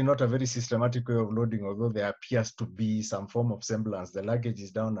probably not a very systematic way of loading, although there appears to be some form of semblance. The luggage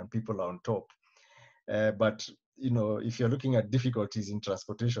is down and people are on top. But if you're looking at difficulties in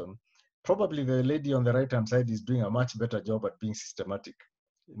transportation, probably the lady on the right-hand side is doing a much better job at being systematic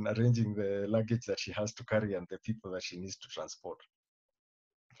in arranging the luggage that she has to carry and the people that she needs to transport.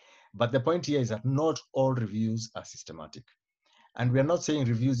 But the point here is that not all reviews are systematic. And we are not saying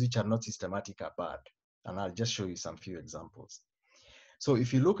reviews which are not systematic are bad. And I'll just show you some few examples. So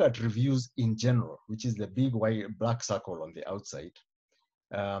if you look at reviews in general, which is the big white black circle on the outside,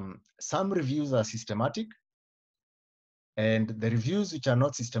 some reviews are systematic, and the reviews which are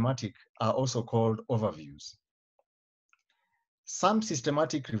not systematic are also called overviews. Some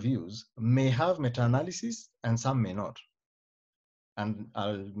systematic reviews may have meta-analysis and some may not. And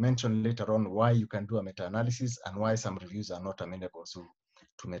I'll mention later on why you can do a meta-analysis and why some reviews are not amenable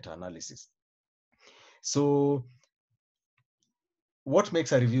to meta-analysis. So what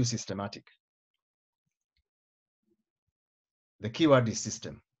makes a review systematic? The keyword is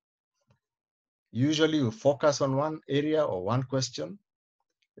system. Usually you focus on one area or one question.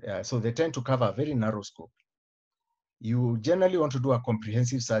 So they tend to cover a very narrow scope. You generally want to do a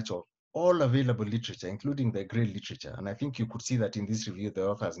comprehensive search of all available literature, including the Gray literature. And I think you could see that in this review, the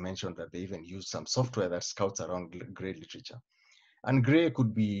authors mentioned that they even use some software that scouts around Gray literature. And Gray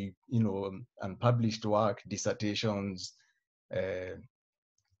could be, unpublished work, dissertations,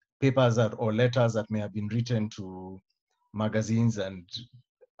 papers or letters that may have been written to magazines and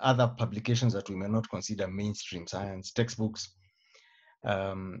other publications that we may not consider mainstream science, textbooks.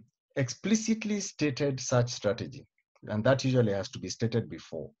 Explicitly stated search strategy, and that usually has to be stated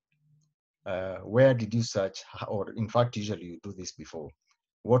before. Where did you search? Or in fact, usually you do this before.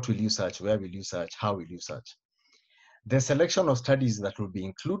 What will you search? Where will you search? How will you search? The selection of studies that will be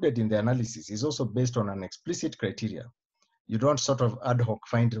included in the analysis is also based on an explicit criteria. You don't sort of ad hoc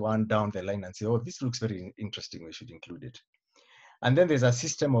find one down the line and say, oh, this looks very interesting, we should include it. And then there's a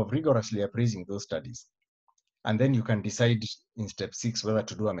system of rigorously appraising those studies. And then you can decide in step 6 whether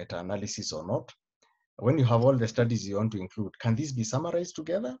to do a meta-analysis or not. When you have all the studies you want to include, can these be summarized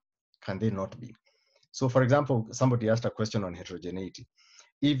together? Can they not be? So for example, somebody asked a question on heterogeneity.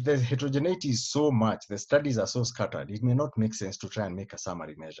 If the heterogeneity is so much, the studies are so scattered, it may not make sense to try and make a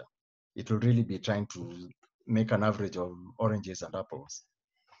summary measure. It will really be trying to make an average of oranges and apples.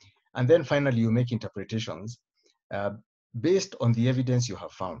 And then finally, you make interpretations based on the evidence you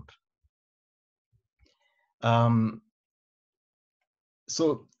have found.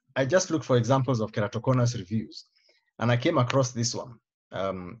 So I just looked for examples of keratoconus reviews, and I came across this one,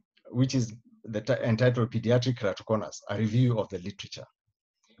 which is entitled Pediatric Keratoconus, a review of the literature.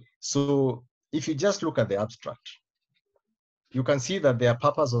 So if you just look at the abstract, you can see that their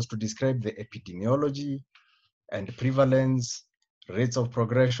purpose was to describe the epidemiology and prevalence, rates of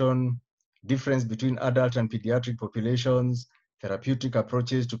progression, difference between adult and pediatric populations, therapeutic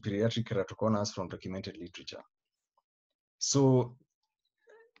approaches to pediatric keratoconus from documented literature. So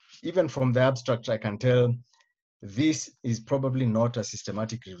even from the abstract, I can tell this is probably not a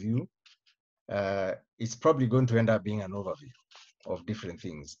systematic review. It's probably going to end up being an overview of different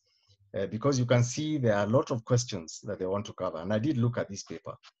things. because you can see there are a lot of questions that they want to cover. And I did look at this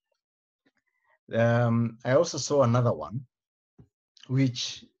paper. I also saw another one,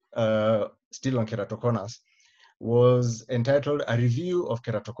 which still on keratoconus, was entitled A Review of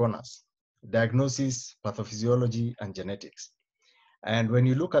Keratoconus, Diagnosis, Pathophysiology, and Genetics. And when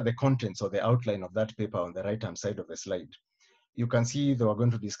you look at the contents or the outline of that paper on the right-hand side of the slide, you can see they were going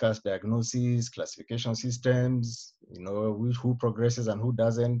to discuss diagnosis, classification systems, who progresses and who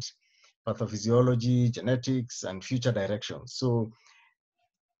doesn't, pathophysiology, genetics, and future directions. So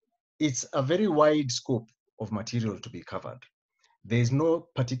it's a very wide scope of material to be covered. There is no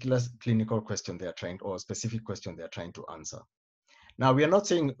particular clinical question they are trying, or specific question they are trying to answer. Now, we are not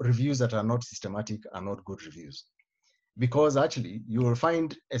saying reviews that are not systematic are not good reviews, because actually you will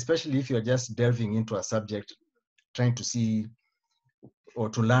find, especially if you're just delving into a subject, trying to see or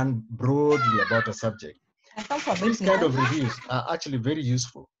to learn broadly about a subject, these kind of reviews are actually very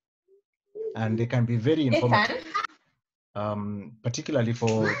useful, and they can be very informative, particularly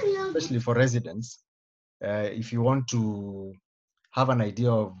especially for residents, if you want to have an idea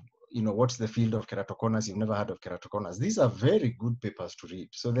of, what's the field of keratoconus, you've never heard of keratoconus. These are very good papers to read.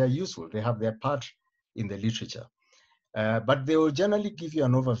 So they're useful. They have their part in the literature. But they will generally give you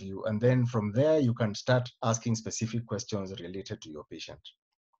an overview. And then from there, you can start asking specific questions related to your patient.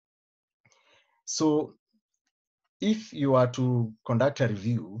 So if you are to conduct a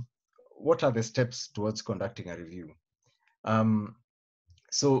review, what are the steps towards conducting a review?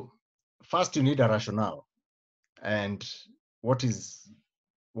 So first, you need a rationale. And what is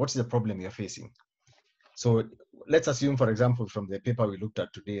the problem you're facing? So let's assume, for example, from the paper we looked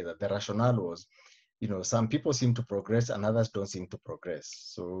at today, that the rationale was, some people seem to progress and others don't seem to progress.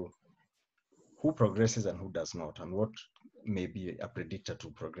 So who progresses and who does not, and what may be a predictor to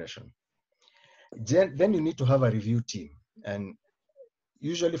progression? Then you need to have a review team. And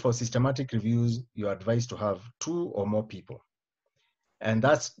usually for systematic reviews, you're advised to have 2 or more people. And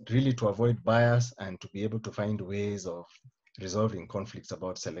that's really to avoid bias and to be able to find ways of resolving conflicts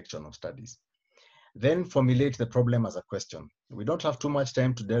about selection of studies. Then formulate the problem as a question. We don't have too much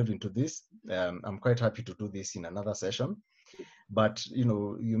time to delve into this. I'm quite happy to do this in another session. But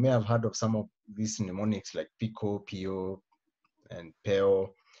you may have heard of some of these mnemonics like PICO, PO, and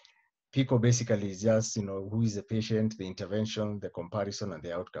PEO. PICO basically is just, who is the patient, the intervention, the comparison, and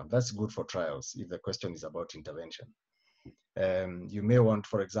the outcome. That's good for trials if the question is about intervention. You may want,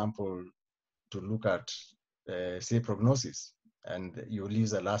 for example, to look at, say, prognosis, and you'll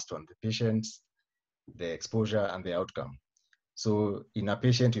use the last one, the patients, the exposure, and the outcome. So in a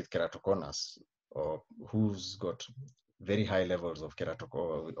patient with keratoconus, or who's got very high levels of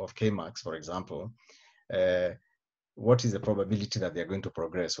Kmax, for example, what is the probability that they're going to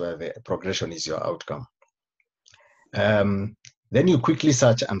progress, where the progression is your outcome? Then you quickly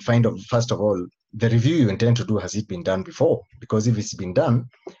search and find out, first of all, the review you intend to do, has it been done before? Because if it's been done,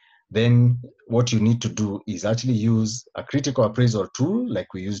 then what you need to do is actually use a critical appraisal tool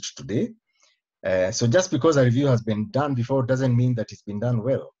like we used today. So just because a review has been done before doesn't mean that it's been done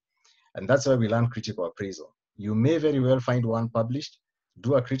well. And that's why we learn critical appraisal. You may very well find one published,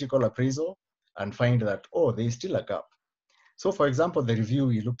 do a critical appraisal, and find that, oh, there's still a gap. So for example, the review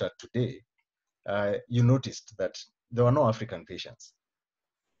we looked at today, you noticed that there were no African patients.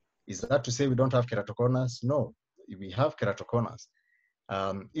 Is that to say we don't have keratoconus? No, we have keratoconus.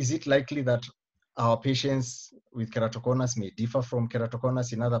 Is it likely that our patients with keratoconus may differ from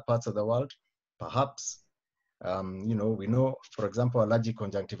keratoconus in other parts of the world? Perhaps. We know, for example, allergic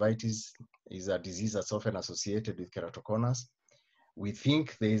conjunctivitis is a disease that's often associated with keratoconus. We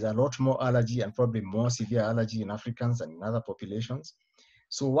think there is a lot more allergy and probably more severe allergy in Africans and in other populations.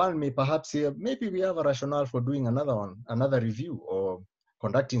 So one may perhaps say, maybe we have a rationale for doing another review or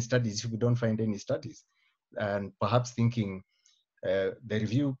conducting studies if we don't find any studies. And perhaps thinking the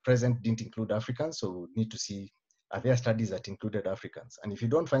review present didn't include Africans, so we need to see, are there studies that included Africans? And if you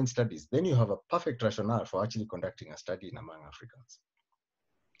don't find studies, then you have a perfect rationale for actually conducting a study in among Africans.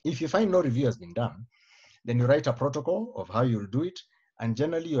 If you find no review has been done, then you write a protocol of how you'll do it, and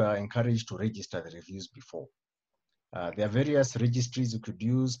generally you are encouraged to register the reviews before. There are various registries you could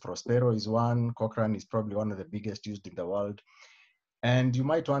use. Prospero is one, Cochrane is probably one of the biggest used in the world. And you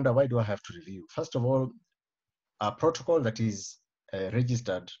might wonder, why do I have to review? First of all, a protocol that is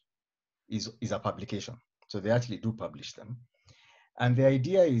registered is a publication. So they actually do publish them. And the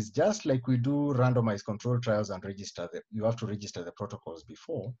idea is, just like we do randomized controlled trials and register them, you have to register the protocols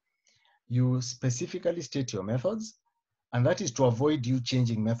before, you specifically state your methods, and that is to avoid you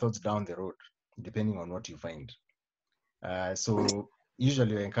changing methods down the road, depending on what you find. So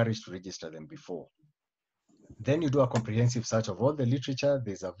usually you're encouraged to register them before. Then you do a comprehensive search of all the literature.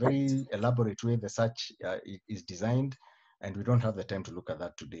 There's a very elaborate way the search is designed, and we don't have the time to look at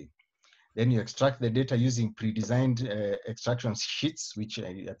that today. Then you extract the data using pre-designed extraction sheets, which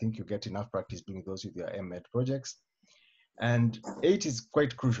I think you get enough practice doing those with your MEd projects. And 8 is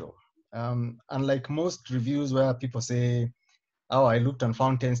quite crucial. Unlike most reviews where people say, oh, I looked and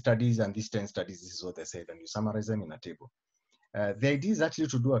found 10 studies and these 10 studies, this is what they said, and you summarize them in a table. The idea is actually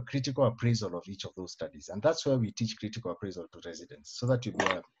to do a critical appraisal of each of those studies. And that's where we teach critical appraisal to residents, so that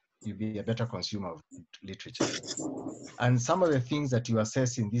you'll be a better consumer of literature. And some of the things that you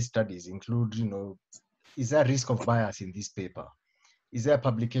assess in these studies include, is there a risk of bias in this paper? Is there a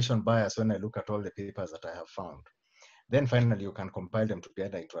publication bias when I look at all the papers that I have found? Then finally, you can compile them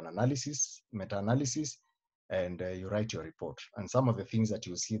together into an analysis, meta-analysis, and you write your report. And some of the things that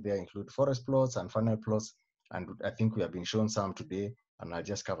you see there include forest plots and funnel plots. And I think we have been shown some today, and I'll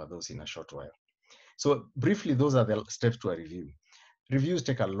just cover those in a short while. So briefly, those are the steps to a review. Reviews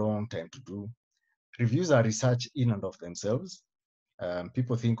take a long time to do. Reviews are research in and of themselves.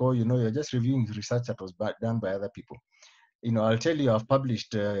 People think, oh, you're just reviewing research that was done by other people. I'll tell you, I've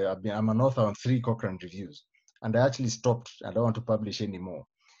published, I'm an author on 3 Cochrane reviews, and I actually stopped. I don't want to publish anymore,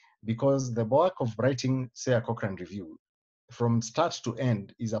 because the work of writing, say, a Cochrane review, from start to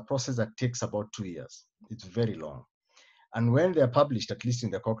end is a process that takes about 2 years. It's very long. And when they're published, at least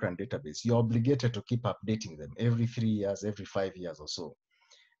in the Cochrane database, you're obligated to keep updating them every 3 years, every 5 years or so.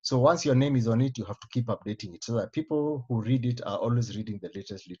 So once your name is on it, you have to keep updating it so that people who read it are always reading the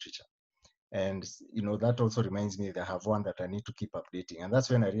latest literature. And that also reminds me that I have one that I need to keep updating. And that's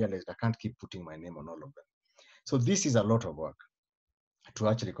when I realized I can't keep putting my name on all of them. So this is a lot of work to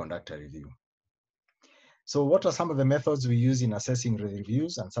actually conduct a review. So what are some of the methods we use in assessing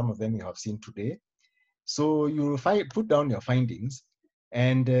reviews? And some of them you have seen today. So you put down your findings,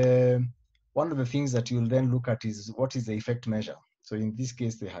 and one of the things that you'll then look at is what is the effect measure. So in this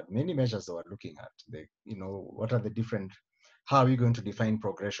case, they had many measures they were looking at. What are the different, how are we going to define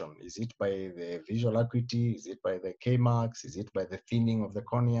progression? Is it by the visual acuity? Is it by the K-marks? Is it by the thinning of the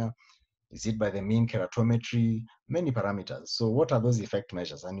cornea? Is it by the mean keratometry? Many parameters. So what are those effect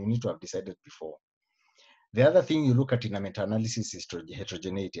measures? And you need to have decided before. The other thing you look at in a meta-analysis is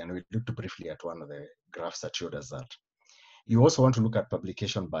heterogeneity, and we looked briefly at one of the graphs that showed us that. You also want to look at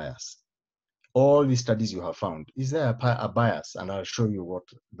publication bias. All these studies you have found, is there a bias? And I'll show you what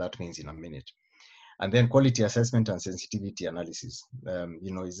that means in a minute. And then quality assessment and sensitivity analysis.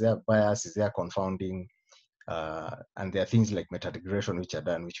 Is there a bias? Is there confounding? And there are things like meta-degradation which are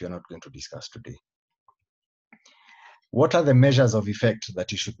done, which we are not going to discuss today. What are the measures of effect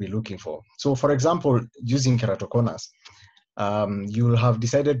that you should be looking for? So for example, using keratoconus, you'll have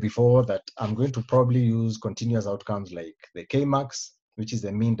decided before that I'm going to probably use continuous outcomes like the K-max, which is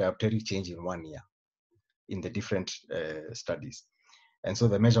the mean diopteric change in 1 year in the different studies. And so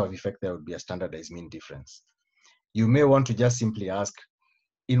the measure of effect there would be a standardized mean difference. You may want to just simply ask,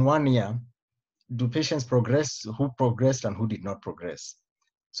 in 1 year, do patients progress? Who progressed and who did not progress?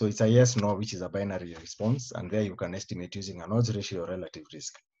 So it's a yes, no, which is a binary response. And there you can estimate using an odds ratio or relative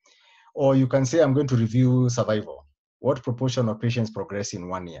risk. Or you can say, I'm going to review survival. What proportion of patients progress in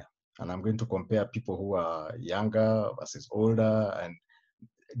 1 year? And I'm going to compare people who are younger versus older and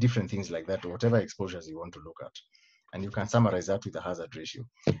different things like that, or whatever exposures you want to look at. And you can summarize that with a hazard ratio.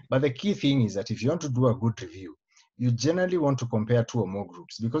 But the key thing is that if you want to do a good review, you generally want to compare 2 or more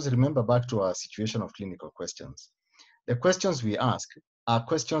groups, because remember back to our situation of clinical questions. The questions we ask are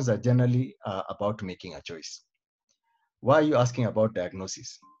questions that generally are about making a choice. Why are you asking about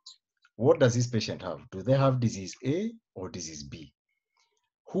diagnosis? What does this patient have? Do they have disease A or disease B?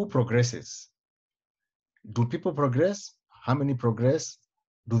 Who progresses? Do people progress? How many progress?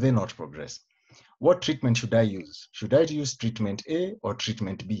 Do they not progress? What treatment should I use? Should I use treatment A or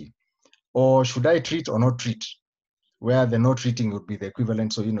treatment B? Or should I treat or not treat? Where the not treating would be the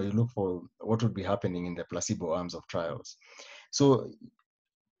equivalent. So, you look for what would be happening in the placebo arms of trials. So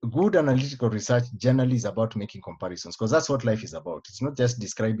good analytical research generally is about making comparisons, because that's what life is about. It's not just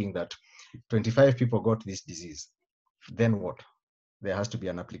describing that 25 people got this disease. Then what? There has to be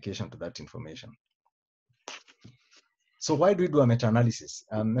an application to that information. So why do we do a meta-analysis?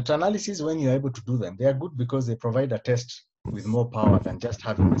 Meta-analysis, when you're able to do them, they are good because they provide a test with more power than just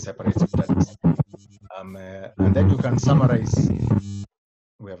having the separate studies. And then you can summarize.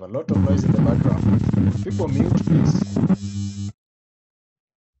 We have a lot of noise in the background. People mute, please.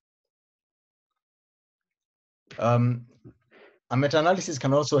 A meta-analysis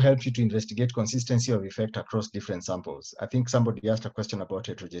can also help you to investigate consistency of effect across different samples. I think somebody asked a question about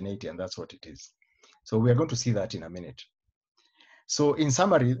heterogeneity, and that's what it is. So we are going to see that in a minute. So in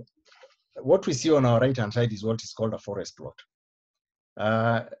summary, what we see on our right-hand side is what is called a forest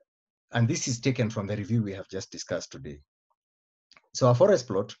plot. And this is taken from the review we have just discussed today. So a forest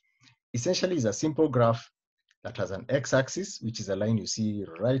plot essentially is a simple graph that has an x-axis, which is a line you see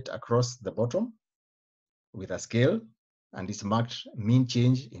right across the bottom with a scale, and it's marked mean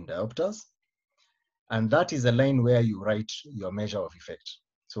change in diopters. And that is a line where you write your measure of effect.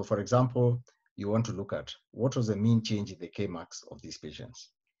 So for example, you want to look at what was the mean change in the Kmax of these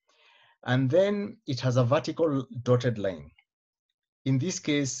patients. And then it has a vertical dotted line. In this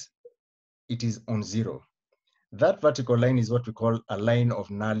case, it is on 0. That vertical line is what we call a line of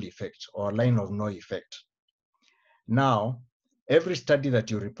null effect or a line of no effect. Now, every study that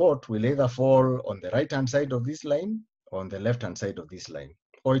you report will either fall on the right-hand side of this line or on the left-hand side of this line,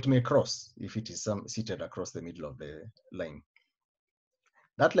 or it may cross if it is seated across the middle of the line.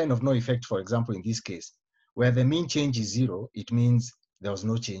 That line of no effect, for example, in this case, where the mean change is 0, it means there was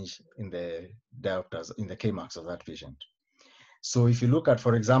no change in the diopters, in the Kmax of that patient. So if you look at,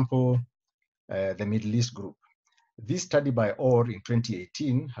 for example, the Middle East group, this study by Orr in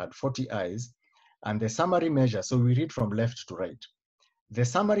 2018 had 40 eyes, and the summary measure, so we read from left to right. The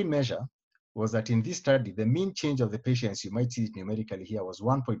summary measure was that in this study, the mean change of the patients, you might see it numerically here, was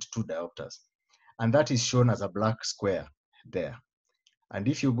 1.2 diopters. And that is shown as a black square there. And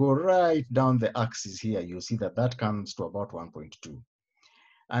if you go right down the axis here, you'll see that that comes to about 1.2.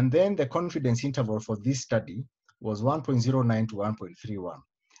 And then the confidence interval for this study was 1.09 to 1.31.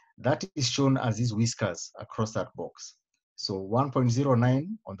 That is shown as these whiskers across that box. So 1.09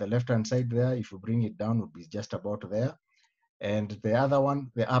 on the left-hand side there, if you bring it down, would be just about there. And the other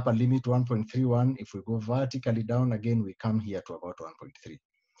one, the upper limit, 1.31, if we go vertically down again, we come here to about 1.3.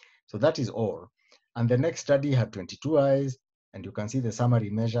 So that is all. And the next study had 22 eyes, and you can see the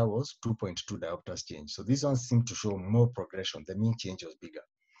summary measure was 2.2 diopters change. So these ones seem to show more progression. The mean change was bigger.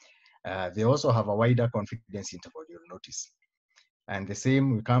 They also have a wider confidence interval, you'll notice. And the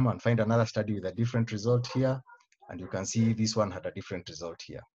same, we come and find another study with a different result here, and you can see this one had a different result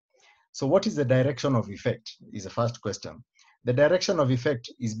here. So what is the direction of effect is the first question. The direction of effect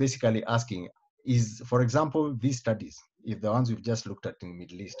is basically asking, is, for example, these studies, if the ones we've just looked at in the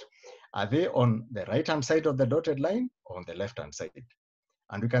Middle East, are they on the right-hand side of the dotted line or on the left-hand side?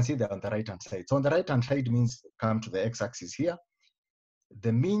 And we can see they're on the right-hand side. So on the right-hand side means come to the x-axis here.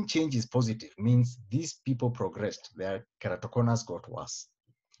 The mean change is positive, means these people progressed, their keratoconus got worse.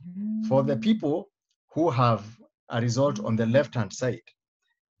 For the people who have a result on the left-hand side,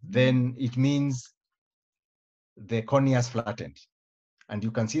 then it means the corneas flattened. And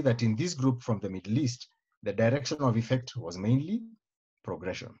you can see that in this group from the Middle East, the direction of effect was mainly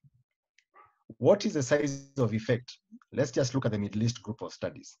progression. What is the size of effect? Let's just look at the Middle East group of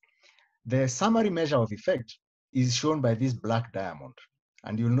studies. The summary measure of effect is shown by this black diamond.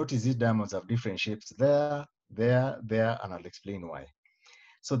 And you'll notice these diamonds have different shapes there, and I'll explain why.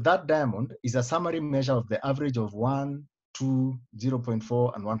 So that diamond is a summary measure of the average of 1, 2,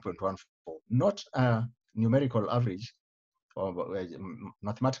 0.4, and 1.14, not a numerical average or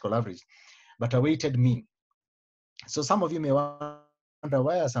mathematical average, but a weighted mean. So some of you may wonder,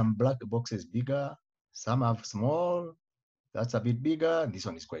 why are some black boxes bigger? Some are small, that's a bit bigger, and this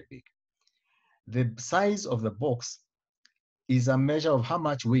one is quite big. The size of the box is a measure of how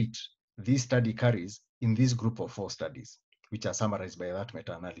much weight this study carries in this group of 4 studies, which are summarized by that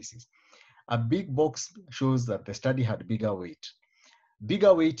meta-analysis. A big box shows that the study had bigger weight.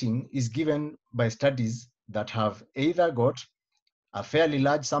 Bigger weighting is given by studies that have either got a fairly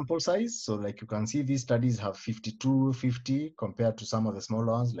large sample size. So like you can see, these studies have 52, 50 compared to some of the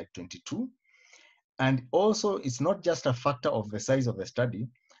smaller ones like 22. And also it's not just a factor of the size of the study,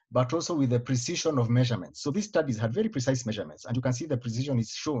 but also with the precision of measurements. So these studies had very precise measurements, and you can see the precision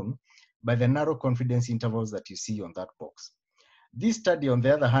is shown by the narrow confidence intervals that you see on that box. This study, on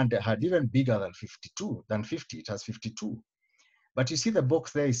the other hand, had even bigger than 52, than 50, it has 52. But you see the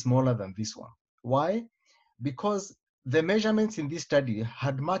box there is smaller than this one. Why? Because the measurements in this study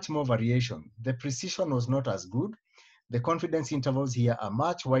had much more variation. The precision was not as good. The confidence intervals here are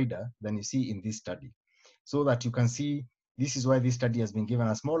much wider than you see in this study. So that you can see, this is why this study has been given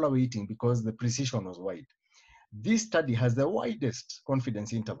a smaller weighting, because the precision was wide. This study has the widest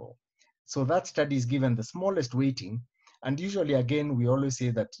confidence interval. So that study is given the smallest weighting. And usually, again, we always say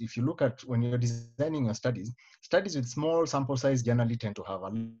that if you look at, when you're designing your studies, studies with small sample size generally tend to have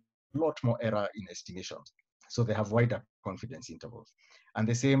a lot more error in estimations. So they have wider confidence intervals. And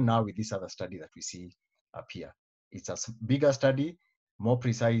the same now with this other study that we see up here. It's a bigger study, more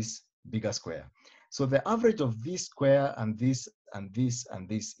precise, bigger square. So the average of this square and this and this and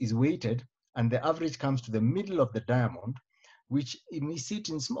this is weighted, and the average comes to the middle of the diamond, which you may see it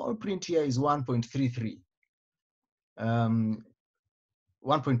in small print here is 1.33,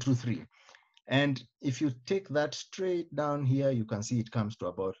 1.23. And if you take that straight down here, you can see it comes to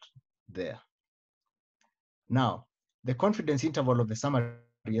about there. Now, the confidence interval of the summary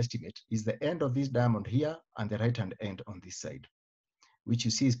estimate is the end of this diamond here and the right-hand end on this side, which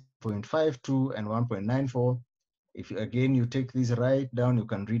you see is 0.52 and 1.94. If again you take this right down, you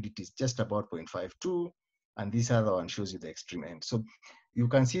can read it is just about 0.52, and this other one shows you the extreme end. So you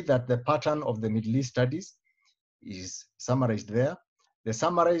can see that the pattern of the Middle East studies is summarized there. The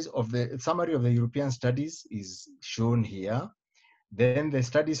summary of the European studies is shown here. Then the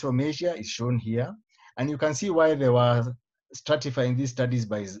studies from Asia is shown here. And you can see why they were stratifying these studies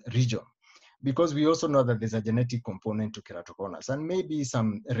by region, because we also know that there's a genetic component to keratoconus, and maybe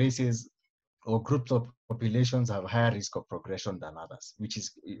some races or groups of populations have higher risk of progression than others, which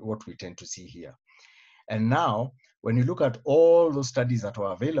is what we tend to see here. And now, when you look at all those studies that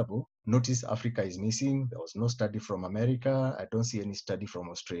were available, notice Africa is missing. There was no study from America. I don't see any study from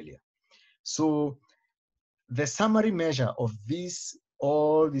Australia. So the summary measure of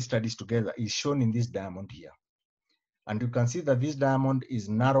all these studies together is shown in this diamond here. And you can see that this diamond is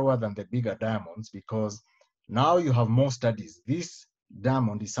narrower than the bigger diamonds because now you have more studies. This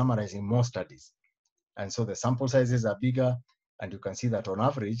diamond is summarizing more studies. And so the sample sizes are bigger, and you can see that on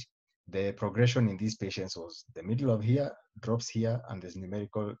average, the progression in these patients was the middle of here, drops here, and this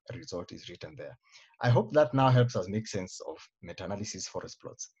numerical result is written there. I hope that now helps us make sense of meta-analysis forest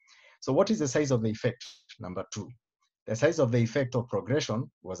plots. So what is the size of the effect? Number 2. The size of the effect of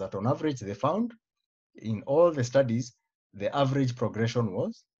progression was that on average they found in all the studies, the average progression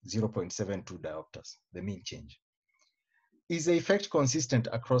was 0.72 diopters, the mean change. Is the effect consistent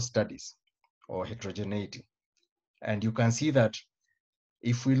across studies or heterogeneity? And you can see that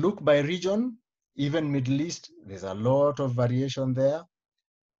if we look by region, even Middle East, there's a lot of variation there.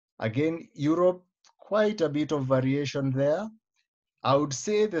 Again, Europe, quite a bit of variation there. I would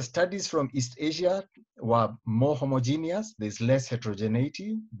say the studies from East Asia were more homogeneous. There's less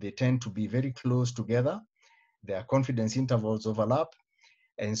heterogeneity. They tend to be very close together. Their confidence intervals overlap.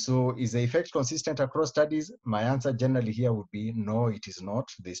 And so is the effect consistent across studies? My answer generally here would be no, it is not.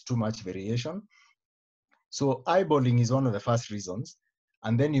 There's too much variation. So eyeballing is one of the first reasons.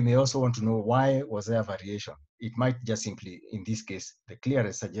 And then you may also want to know why was there variation? It might just simply, in this case, the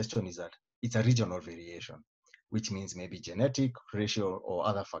clearest suggestion is that it's a regional variation, which means maybe genetic, racial, or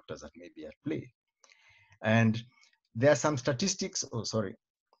other factors that may be at play. And there are some statistics,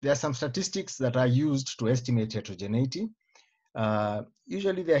 there are some statistics that are used to estimate heterogeneity.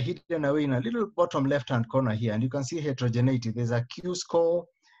 Usually they're hidden away in a little bottom left-hand corner here, and you can see heterogeneity. There's a Q-score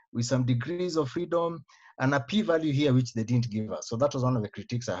with some degrees of freedom, and a p-value here, which they didn't give us. So that was one of the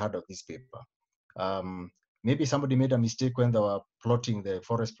critiques I had of this paper. Maybe somebody made a mistake when they were plotting the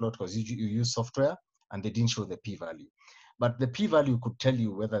forest plot because you use software and they didn't show the p-value. But the p-value could tell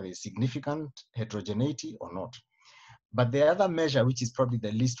you whether there's significant heterogeneity or not. But the other measure, which is probably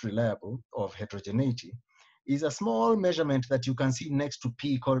the least reliable of heterogeneity, is a small measurement that you can see next to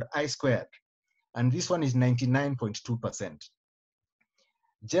p called I-squared. And this one is 99.2%.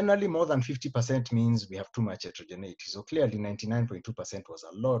 Generally, more than 50% means we have too much heterogeneity. So clearly 99.2% was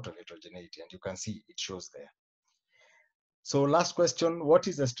a lot of heterogeneity, and you can see it shows there. So last question, what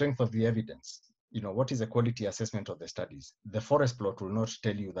is the strength of the evidence? What is the quality assessment of the studies? The forest plot will not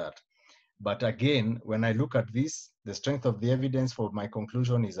tell you that. But again, when I look at this, the strength of the evidence for my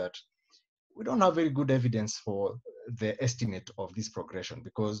conclusion is that we don't have very good evidence for the estimate of this progression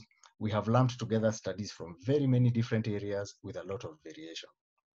because we have lumped together studies from very many different areas with a lot of variation.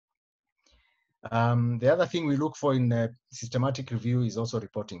 The other thing we look for in a systematic review is also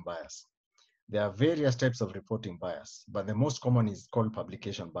reporting bias. There are various types of reporting bias, but the most common is called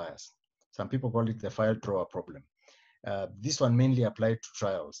publication bias. Some people call it the file thrower problem. This one mainly applied to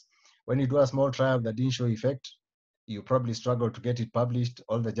trials. When you do a small trial that didn't show effect, you probably struggled to get it published,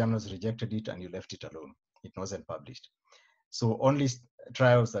 all the journals rejected it, and you left it alone. It wasn't published. So only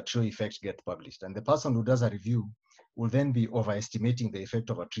trials that show effect get published. And the person who does a review will then be overestimating the effect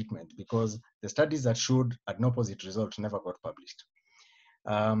of a treatment because the studies that showed an opposite result never got published.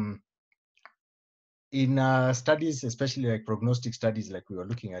 In studies, especially like prognostic studies like we were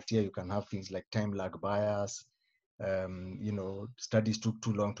looking at here, you can have things like time lag bias. Studies took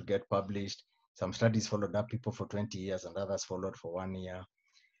too long to get published. Some studies followed up people for 20 years and others followed for 1 year.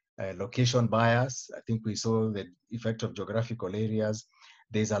 Location bias, I think we saw the effect of geographical areas.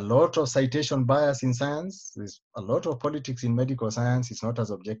 There's a lot of citation bias in science. There's a lot of politics in medical science. It's not as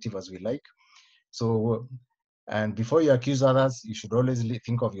objective as we like. So, and before you accuse others, you should always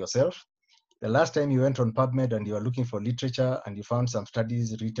think of yourself. The last time you went on PubMed and you are looking for literature and you found some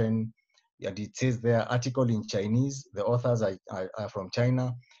studies written, and it says there article in Chinese, the authors are from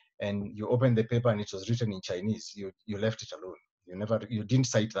China, and you open the paper and it was written in Chinese, you left it alone. You didn't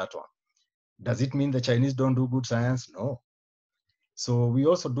cite that one. Does it mean the Chinese don't do good science? No. So we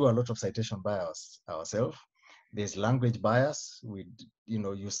also do a lot of citation bias ourselves. There's language bias.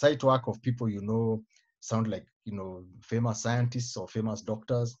 You cite work of people sound like famous scientists or famous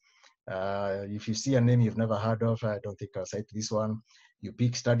doctors. If you see a name you've never heard of, I don't think I'll cite this one. You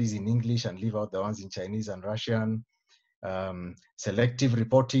pick studies in English and leave out the ones in Chinese and Russian. Selective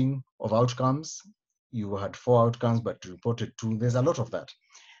reporting of outcomes. You had 4 outcomes, but reported 2. There's a lot of that.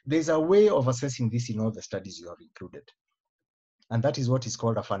 There's a way of assessing this in all the studies you have included. And that is what is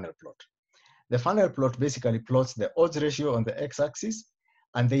called a funnel plot. The funnel plot basically plots the odds ratio on the x-axis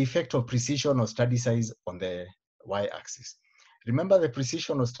and the effect of precision or study size on the y-axis. Remember, the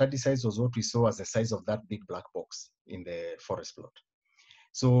precision or study size was what we saw as the size of that big black box in the forest plot.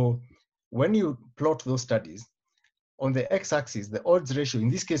 So when you plot those studies, on the x-axis, the odds ratio, in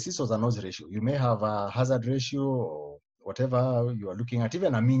this case, this was an odds ratio. You may have a hazard ratio or whatever you are looking at,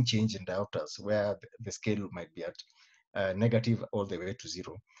 even a mean change in diopters, where the scale might be at negative all the way to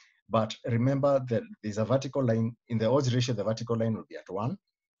 0. But remember that there's a vertical line. In the odds ratio, the vertical line will be at 1.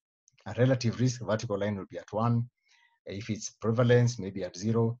 A relative risk, vertical line will be at 1. If it's prevalence, maybe at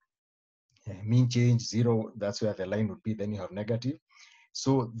 0. Mean change, 0, that's where the line would be. Then you have negative.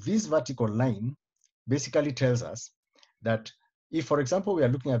 So this vertical line basically tells us that if, for example, we are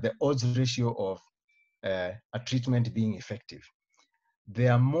looking at the odds ratio of a treatment being effective,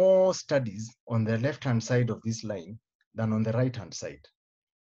 there are more studies on the left-hand side of this line than on the right-hand side.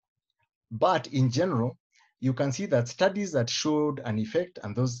 But in general, you can see that studies that showed an effect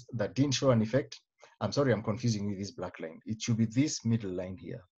and those that didn't show an effect, I'm sorry, I'm confusing with this black line. It should be this middle line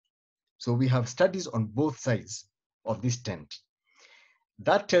here. So we have studies on both sides of this tent.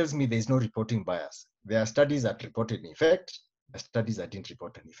 That tells me there's no reporting bias. There are studies that reported an effect, there are studies that didn't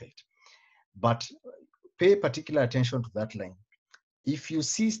report an effect. But pay particular attention to that line. If you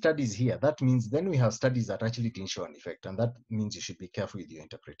see studies here, that means then we have studies that actually didn't show an effect, and that means you should be careful with your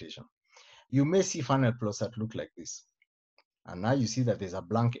interpretation. You may see funnel plots that look like this. And now you see that there's a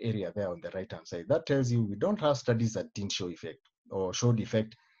blank area there on the right-hand side. That tells you we don't have studies that didn't show effect or showed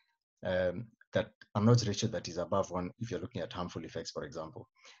effect that an odds ratio that is above 1 if you're looking at harmful effects, for example.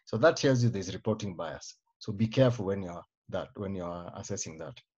 So that tells you there's reporting bias. So be careful when you're assessing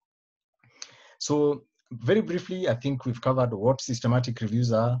that. So very briefly, I think we've covered what systematic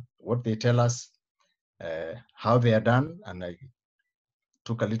reviews are, what they tell us, how they are done, and I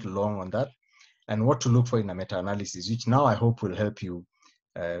took a little long on that, and what to look for in a meta-analysis, which now I hope will help you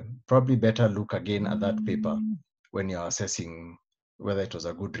probably better look again at that paper when you're assessing whether it was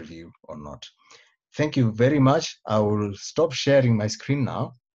a good review or not. Thank you very much. I will stop sharing my screen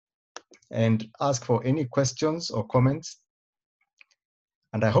now and ask for any questions or comments.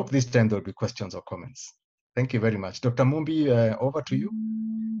 And I hope this time there'll be questions or comments. Thank you very much. Dr. Mumbi, over to you.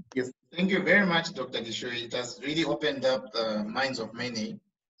 Yes, thank you very much, Dr. Gishui. It has really opened up the minds of many.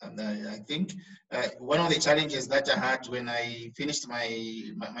 And I think one of the challenges that I had when I finished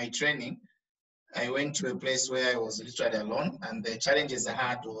my training, I went to a place where I was literally alone, and the challenges I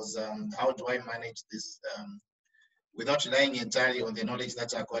had was how do I manage this without relying entirely on the knowledge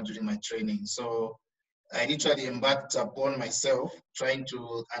that I acquired during my training. So I literally embarked upon myself trying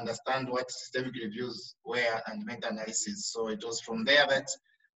to understand what systemic reviews were and meta-analysis. So it was from there that,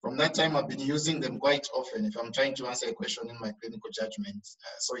 from that time, I've been using them quite often if I'm trying to answer a question in my clinical judgment.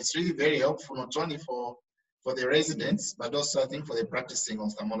 So it's really very helpful, not only for the residents, but also I think for the practicing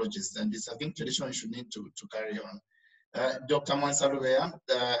ophthalmologists. And this, I think, traditionally should need to carry on. Dr. Mwansaluwea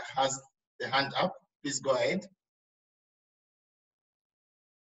has the hand up. Please go ahead.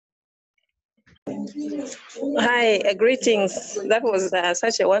 Hi, greetings. That was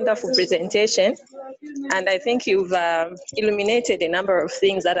such a wonderful presentation. And I think you've illuminated a number of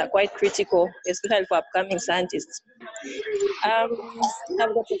things that are quite critical, especially for upcoming scientists. I've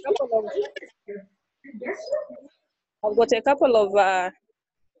got a couple of,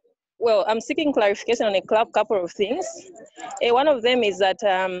 well, I'm seeking clarification on a couple of things. One of them is that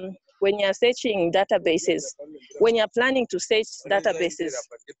when you're searching databases, when you're planning to search databases,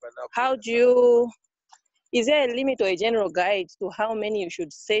 how do you, is there a limit or a general guide to how many you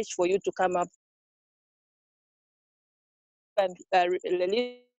should search for you to come up and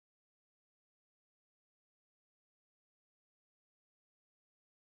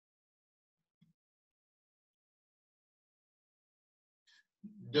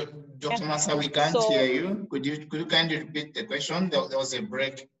Dr. Masa, we can't hear you. Could you kindly repeat the question? There was a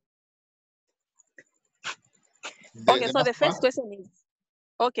break. Okay, so the first question is,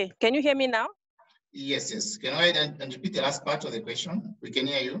 okay, can you hear me now? Yes, yes. Can I and repeat the last part of the question? We can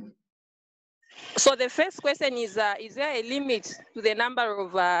hear you. So the first question is there a limit to the number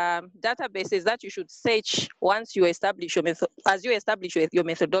of databases that you should search once you establish your method, as you establish your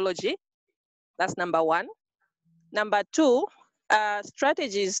methodology? That's number one. Number two,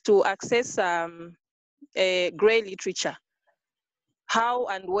 strategies to access gray literature. How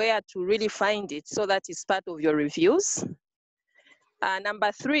and where to really find it so that it's part of your reviews.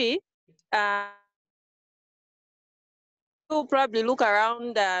 Number three, you'll probably look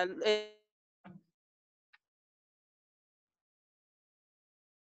around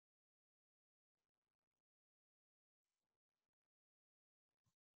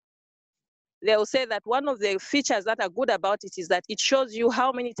they'll say that one of the features that are good about it is that it shows you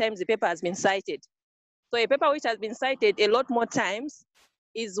how many times the paper has been cited. So a paper which has been cited a lot more times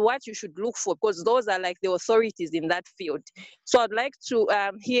is what you should look for, because those are like the authorities in that field. So I'd like to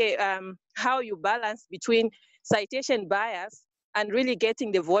hear how you balance between citation bias and really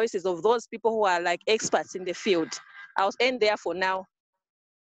getting the voices of those people who are like experts in the field. I'll end there for now.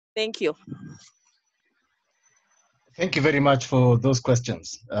 Thank you. Thank you very much for those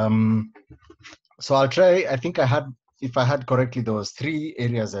questions. So I'll try. I think if I had correctly, there was 3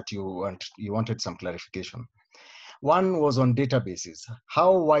 areas that you wanted some clarification. One was on databases.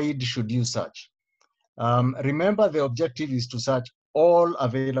 How wide should you search? Remember, the objective is to search all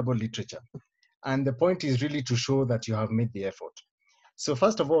available literature. And the point is really to show that you have made the effort. So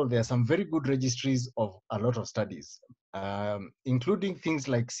first of all, there are some very good registries of a lot of studies, including things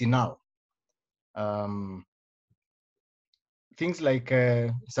like CINAHL. Things like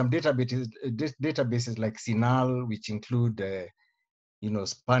some databases like CINAHL, which include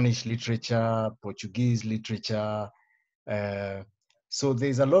Spanish literature, Portuguese literature. So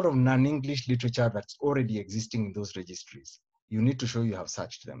there's a lot of non-English literature that's already existing in those registries. You need to show you have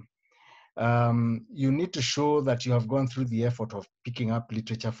searched them. You need to show that you have gone through the effort of picking up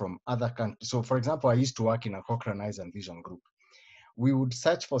literature from other countries. So for example, I used to work in a Cochrane Eyes and Vision group. We would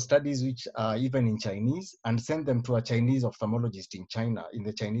search for studies which are even in Chinese and send them to a Chinese ophthalmologist in China, in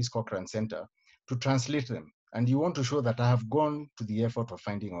the Chinese Cochrane Center, to translate them. And you want to show that I have gone to the effort of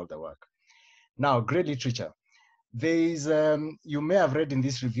finding all the work. Now, gray literature. There is, you may have read in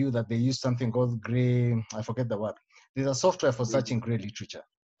this review that they use something called gray, I forget the word. There's a software for searching gray literature.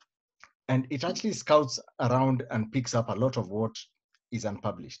 And it actually scouts around and picks up a lot of what is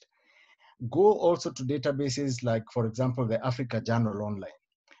unpublished. Go also to databases like, for example, the Africa Journal Online.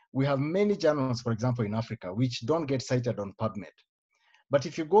 We have many journals, for example, in Africa, which don't get cited on PubMed. But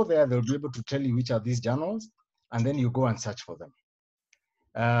if you go there, they'll be able to tell you which are these journals, and then you go and search for them.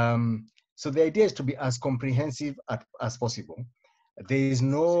 So the idea is to be as comprehensive as possible. There is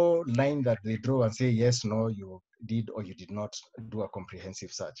no line that they draw and say, yes, no, you did or you did not do a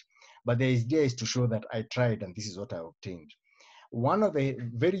comprehensive search. But the idea is to show that I tried and this is what I obtained. One of the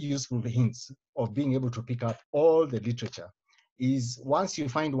very useful hints of being able to pick up all the literature is once you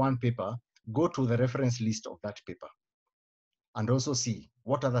find one paper, go to the reference list of that paper and also see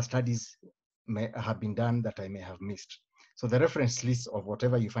what other studies may have been done that I may have missed. So the reference list of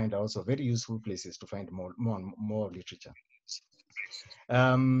whatever you find are also very useful places to find more literature.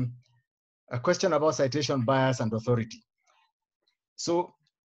 A question about citation bias and authority. So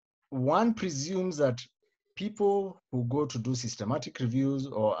one presumes that people who go to do systematic reviews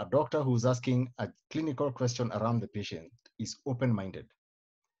or a doctor who's asking a clinical question around the patient is open-minded.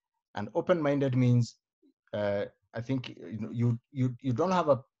 And open-minded means, I think you don't have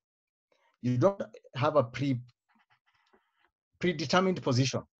a predetermined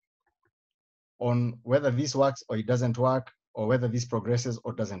position on whether this works or it doesn't work, or whether this progresses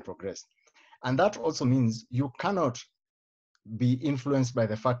or doesn't progress. And that also means you cannot be influenced by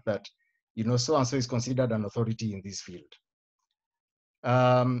the fact that so-and-so is considered an authority in this field.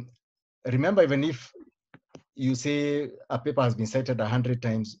 Remember, even if you say a paper has been cited 100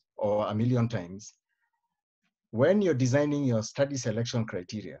 times or 1,000,000 times, when you're designing your study selection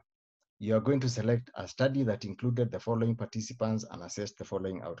criteria, you are going to select a study that included the following participants and assess the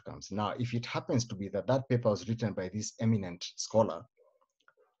following outcomes. Now, if it happens to be that that paper was written by this eminent scholar,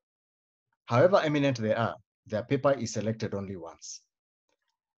 however eminent they are, their paper is selected only once.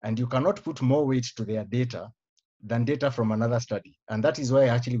 And you cannot put more weight to their data than data from another study. And that is why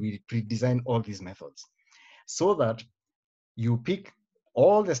actually we pre-design all these methods, so that you pick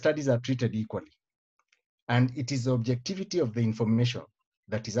all the studies are treated equally. And it is the objectivity of the information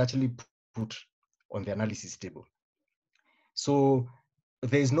that is actually put on the analysis table. So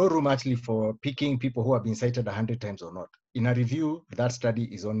there is no room actually for picking people who have been cited 100 times or not. In a review, that study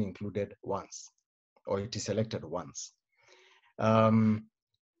is only included once. or it is selected once. I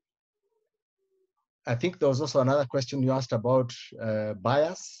think there was also another question you asked about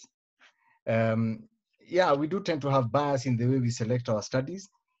bias. Yeah, we do tend to have bias in the way we select our studies,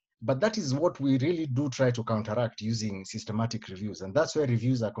 but that is what we really do try to counteract using systematic reviews. And that's where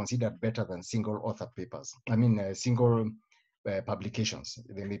reviews are considered better than single author papers. I mean, single publications.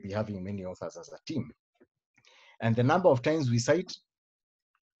 They may be having many authors as a team. And the number of times we cite,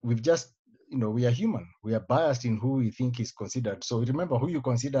 we've just, we are human. We are biased in who we think is considered. So remember, who you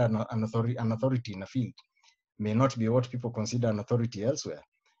consider an authority in a field may not be what people consider an authority elsewhere.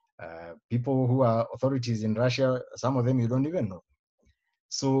 People who are authorities in Russia, some of them you don't even know.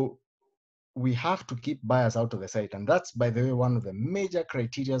 So we have to keep bias out of the site. And that's, by the way, one of the major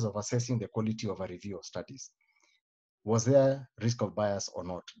criteria of assessing the quality of a review of studies. Was there risk of bias or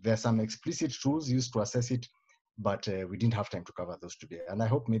not? There are some explicit tools used to assess it, but we didn't have time to cover those today. And I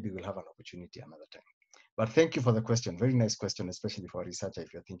hope maybe we'll have an opportunity another time. But thank you for the question. Very nice question, especially for a researcher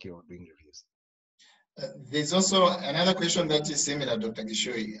if you're thinking of doing reviews. There's also another question that is similar, Dr.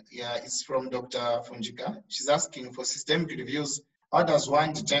 Gishui. Yeah, it's from Dr. Funjika. She's asking, for systemic reviews, how does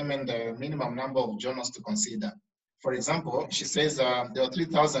one determine the minimum number of journals to consider? For example, she says there were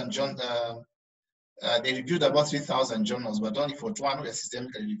 3,000 journals, they reviewed about 3,000 journals, but only 41 were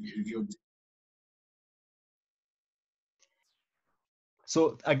systemically reviewed.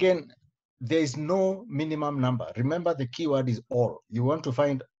 So again, there is no minimum number. Remember, the keyword is all. You want to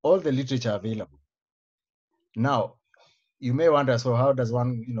find all the literature available. Now, you may wonder, so how does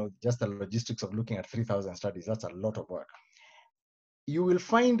one, just the logistics of looking at 3,000 studies, that's a lot of work. You will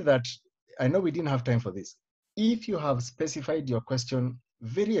find that, I know we didn't have time for this, if you have specified your question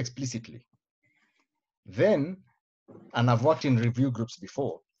very explicitly, then, and I've worked in review groups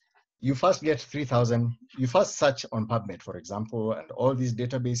before, you first get 3,000, you first search on PubMed, for example, and all these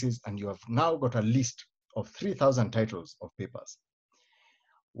databases, and you have now got a list of 3,000 titles of papers.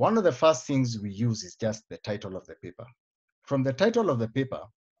 One of the first things we use is just the title of the paper. From the title of the paper,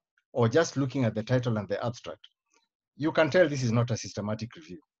 or just looking at the title and the abstract, you can tell this is not a systematic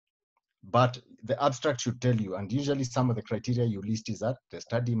review. But the abstract should tell you, and usually some of the criteria you list is that the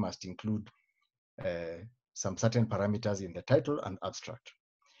study must include some certain parameters in the title and abstract.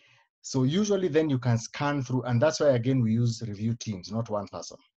 So usually then you can scan through, and that's why again we use review teams, not one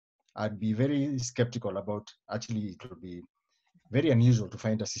person. I'd be very skeptical about, actually it would be very unusual to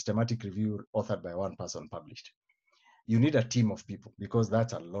find a systematic review authored by one person published. You need a team of people because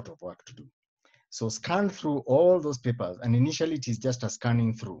that's a lot of work to do. So scan through all those papers, and initially it is just a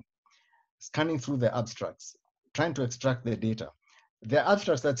scanning through the abstracts, trying to extract the data. There are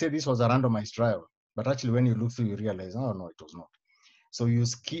abstracts that say this was a randomized trial, but actually when you look through, you realize, oh no, it was not. So you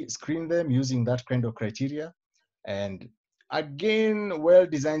screen them using that kind of criteria. And again,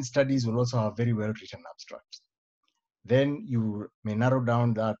 well-designed studies will also have very well-written abstracts. Then you may narrow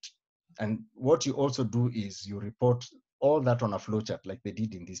down that. And what you also do is you report all that on a flowchart like they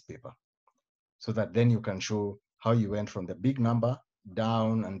did in this paper, so that then you can show how you went from the big number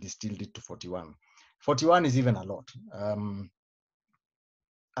down and distilled it to 41. 41 is even a lot.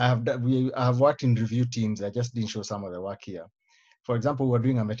 I have worked in review teams. I just didn't show some of the work here. For example, we're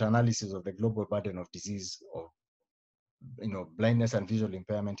doing a meta-analysis of the global burden of disease of blindness and visual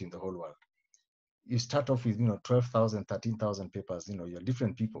impairment in the whole world. You start off with 12,000, 13,000 papers, you're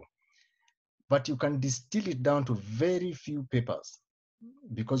different people. But you can distill it down to very few papers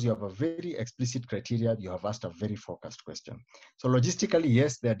because you have a very explicit criteria. You have asked a very focused question. So logistically,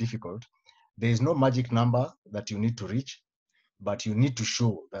 yes, they're difficult. There is no magic number that you need to reach, but you need to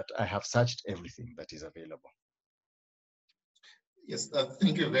show that I have searched everything that is available. Yes,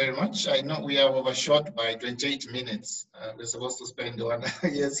 thank you very much. I know we are overshot by 28 minutes. We're supposed to spend one.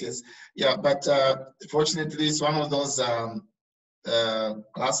 Yes. Yeah, but fortunately, it's one of those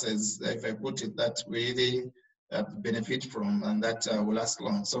classes, if I put it, that we really benefit from and that will last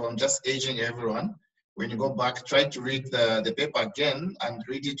long. So I'm just urging everyone, when you go back, try to read the paper again and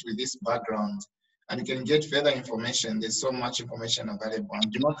read it with this background. And you can get further information. There's so much information available.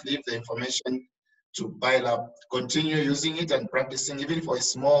 And do not leave the information to pile up. Continue using it and practicing, even for a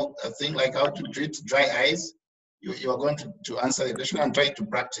small thing like how to treat dry eyes. You are going to answer the question and try to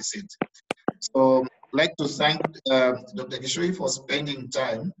practice it. So I'd like to thank Dr. Gishui for spending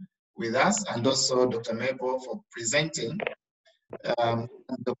time with us, and also Dr. Mebo for presenting, and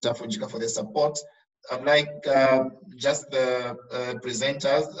Dr. Funjika for the support. I'd like just the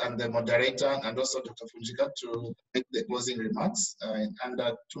presenters and the moderator and also Dr. Funjika to make the closing remarks in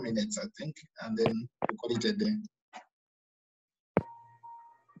under 2 minutes, I think, and then we'll call it a day.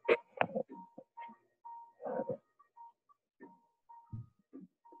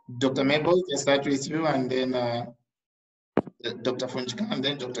 Dr. Mabel, we can start with you, and then Dr. Funchika, and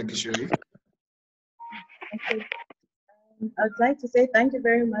then Dr. Gishuri. Okay. I'd like to say thank you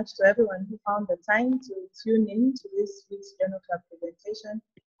very much to everyone who found the time to tune in to this week's Journal Club presentation.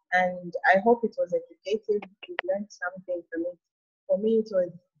 And I hope it was educative. You learned something from it. For me, it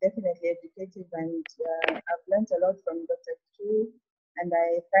was definitely educative, and I've learned a lot from Dr. Chu, and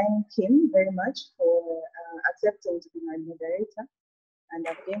I thank him very much for accepting to be my moderator. And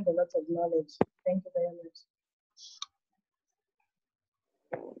I've gained a lot of knowledge. Thank you very much.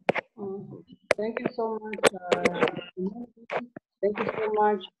 Thank you so much. Thank you so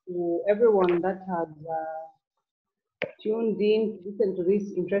much to everyone that had tuned in to listen to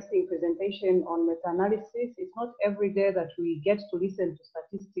this interesting presentation on meta-analysis. It's not every day that we get to listen to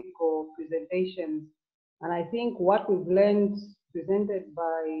statistical presentations. And I think what we've learned presented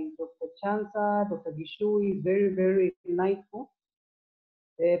by Dr. Chansa, Dr. Gishui is very, very insightful.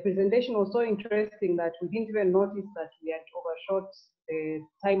 The presentation was so interesting that we didn't even notice that we had overshot the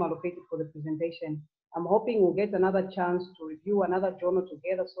time allocated for the presentation. I'm hoping we'll get another chance to review another journal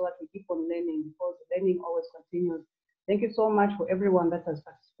together so that we keep on learning, because learning always continues. Thank you so much for everyone that has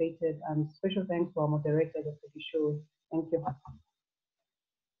participated, and special thanks to our moderator, Dr. Gishui. Thank you.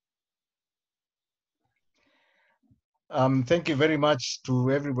 Thank you very much to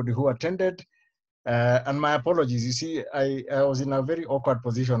everybody who attended. And my apologies. You see, I was in a very awkward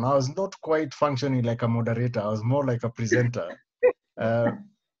position. I was not quite functioning like a moderator. I was more like a presenter.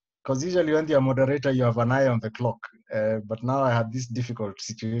 Because usually when you're a moderator, you have an eye on the clock. But now I had this difficult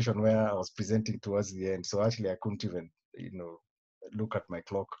situation where I was presenting towards the end. So actually I couldn't even, look at my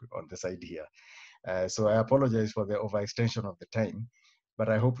clock on the side here. So I apologize for the overextension of the time, but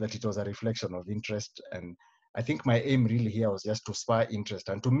I hope that it was a reflection of interest. And I think my aim really here was just to spur interest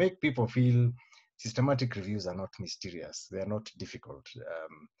and to make people feel systematic reviews are not mysterious. They are not difficult.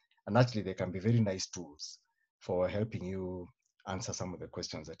 And actually they can be very nice tools for helping you answer some of the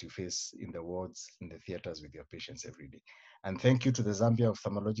questions that you face in the wards, in the theaters with your patients every day. And thank you to the Zambia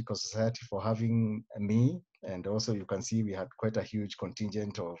Ophthalmological Society for having me. And also you can see we had quite a huge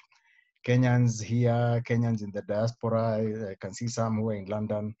contingent of Kenyans here, Kenyans in the diaspora. I can see some who are in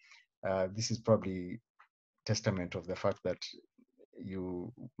London. This is probably testament of the fact that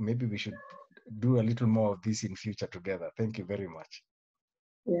maybe we should do a little more of this in future together. Thank you very much.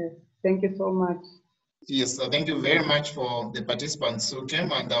 Yes, thank you so much. Yes, thank you very much for the participants who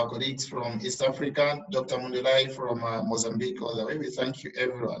came and our colleagues from East Africa, Dr. Mundulai from Mozambique all the way. We thank you,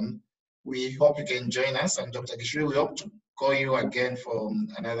 everyone. We hope you can join us, and Dr. Gishuri, we hope to call you again for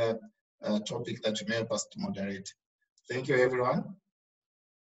another topic that you may help us to moderate. Thank you, everyone.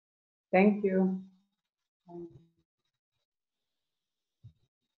 Thank you.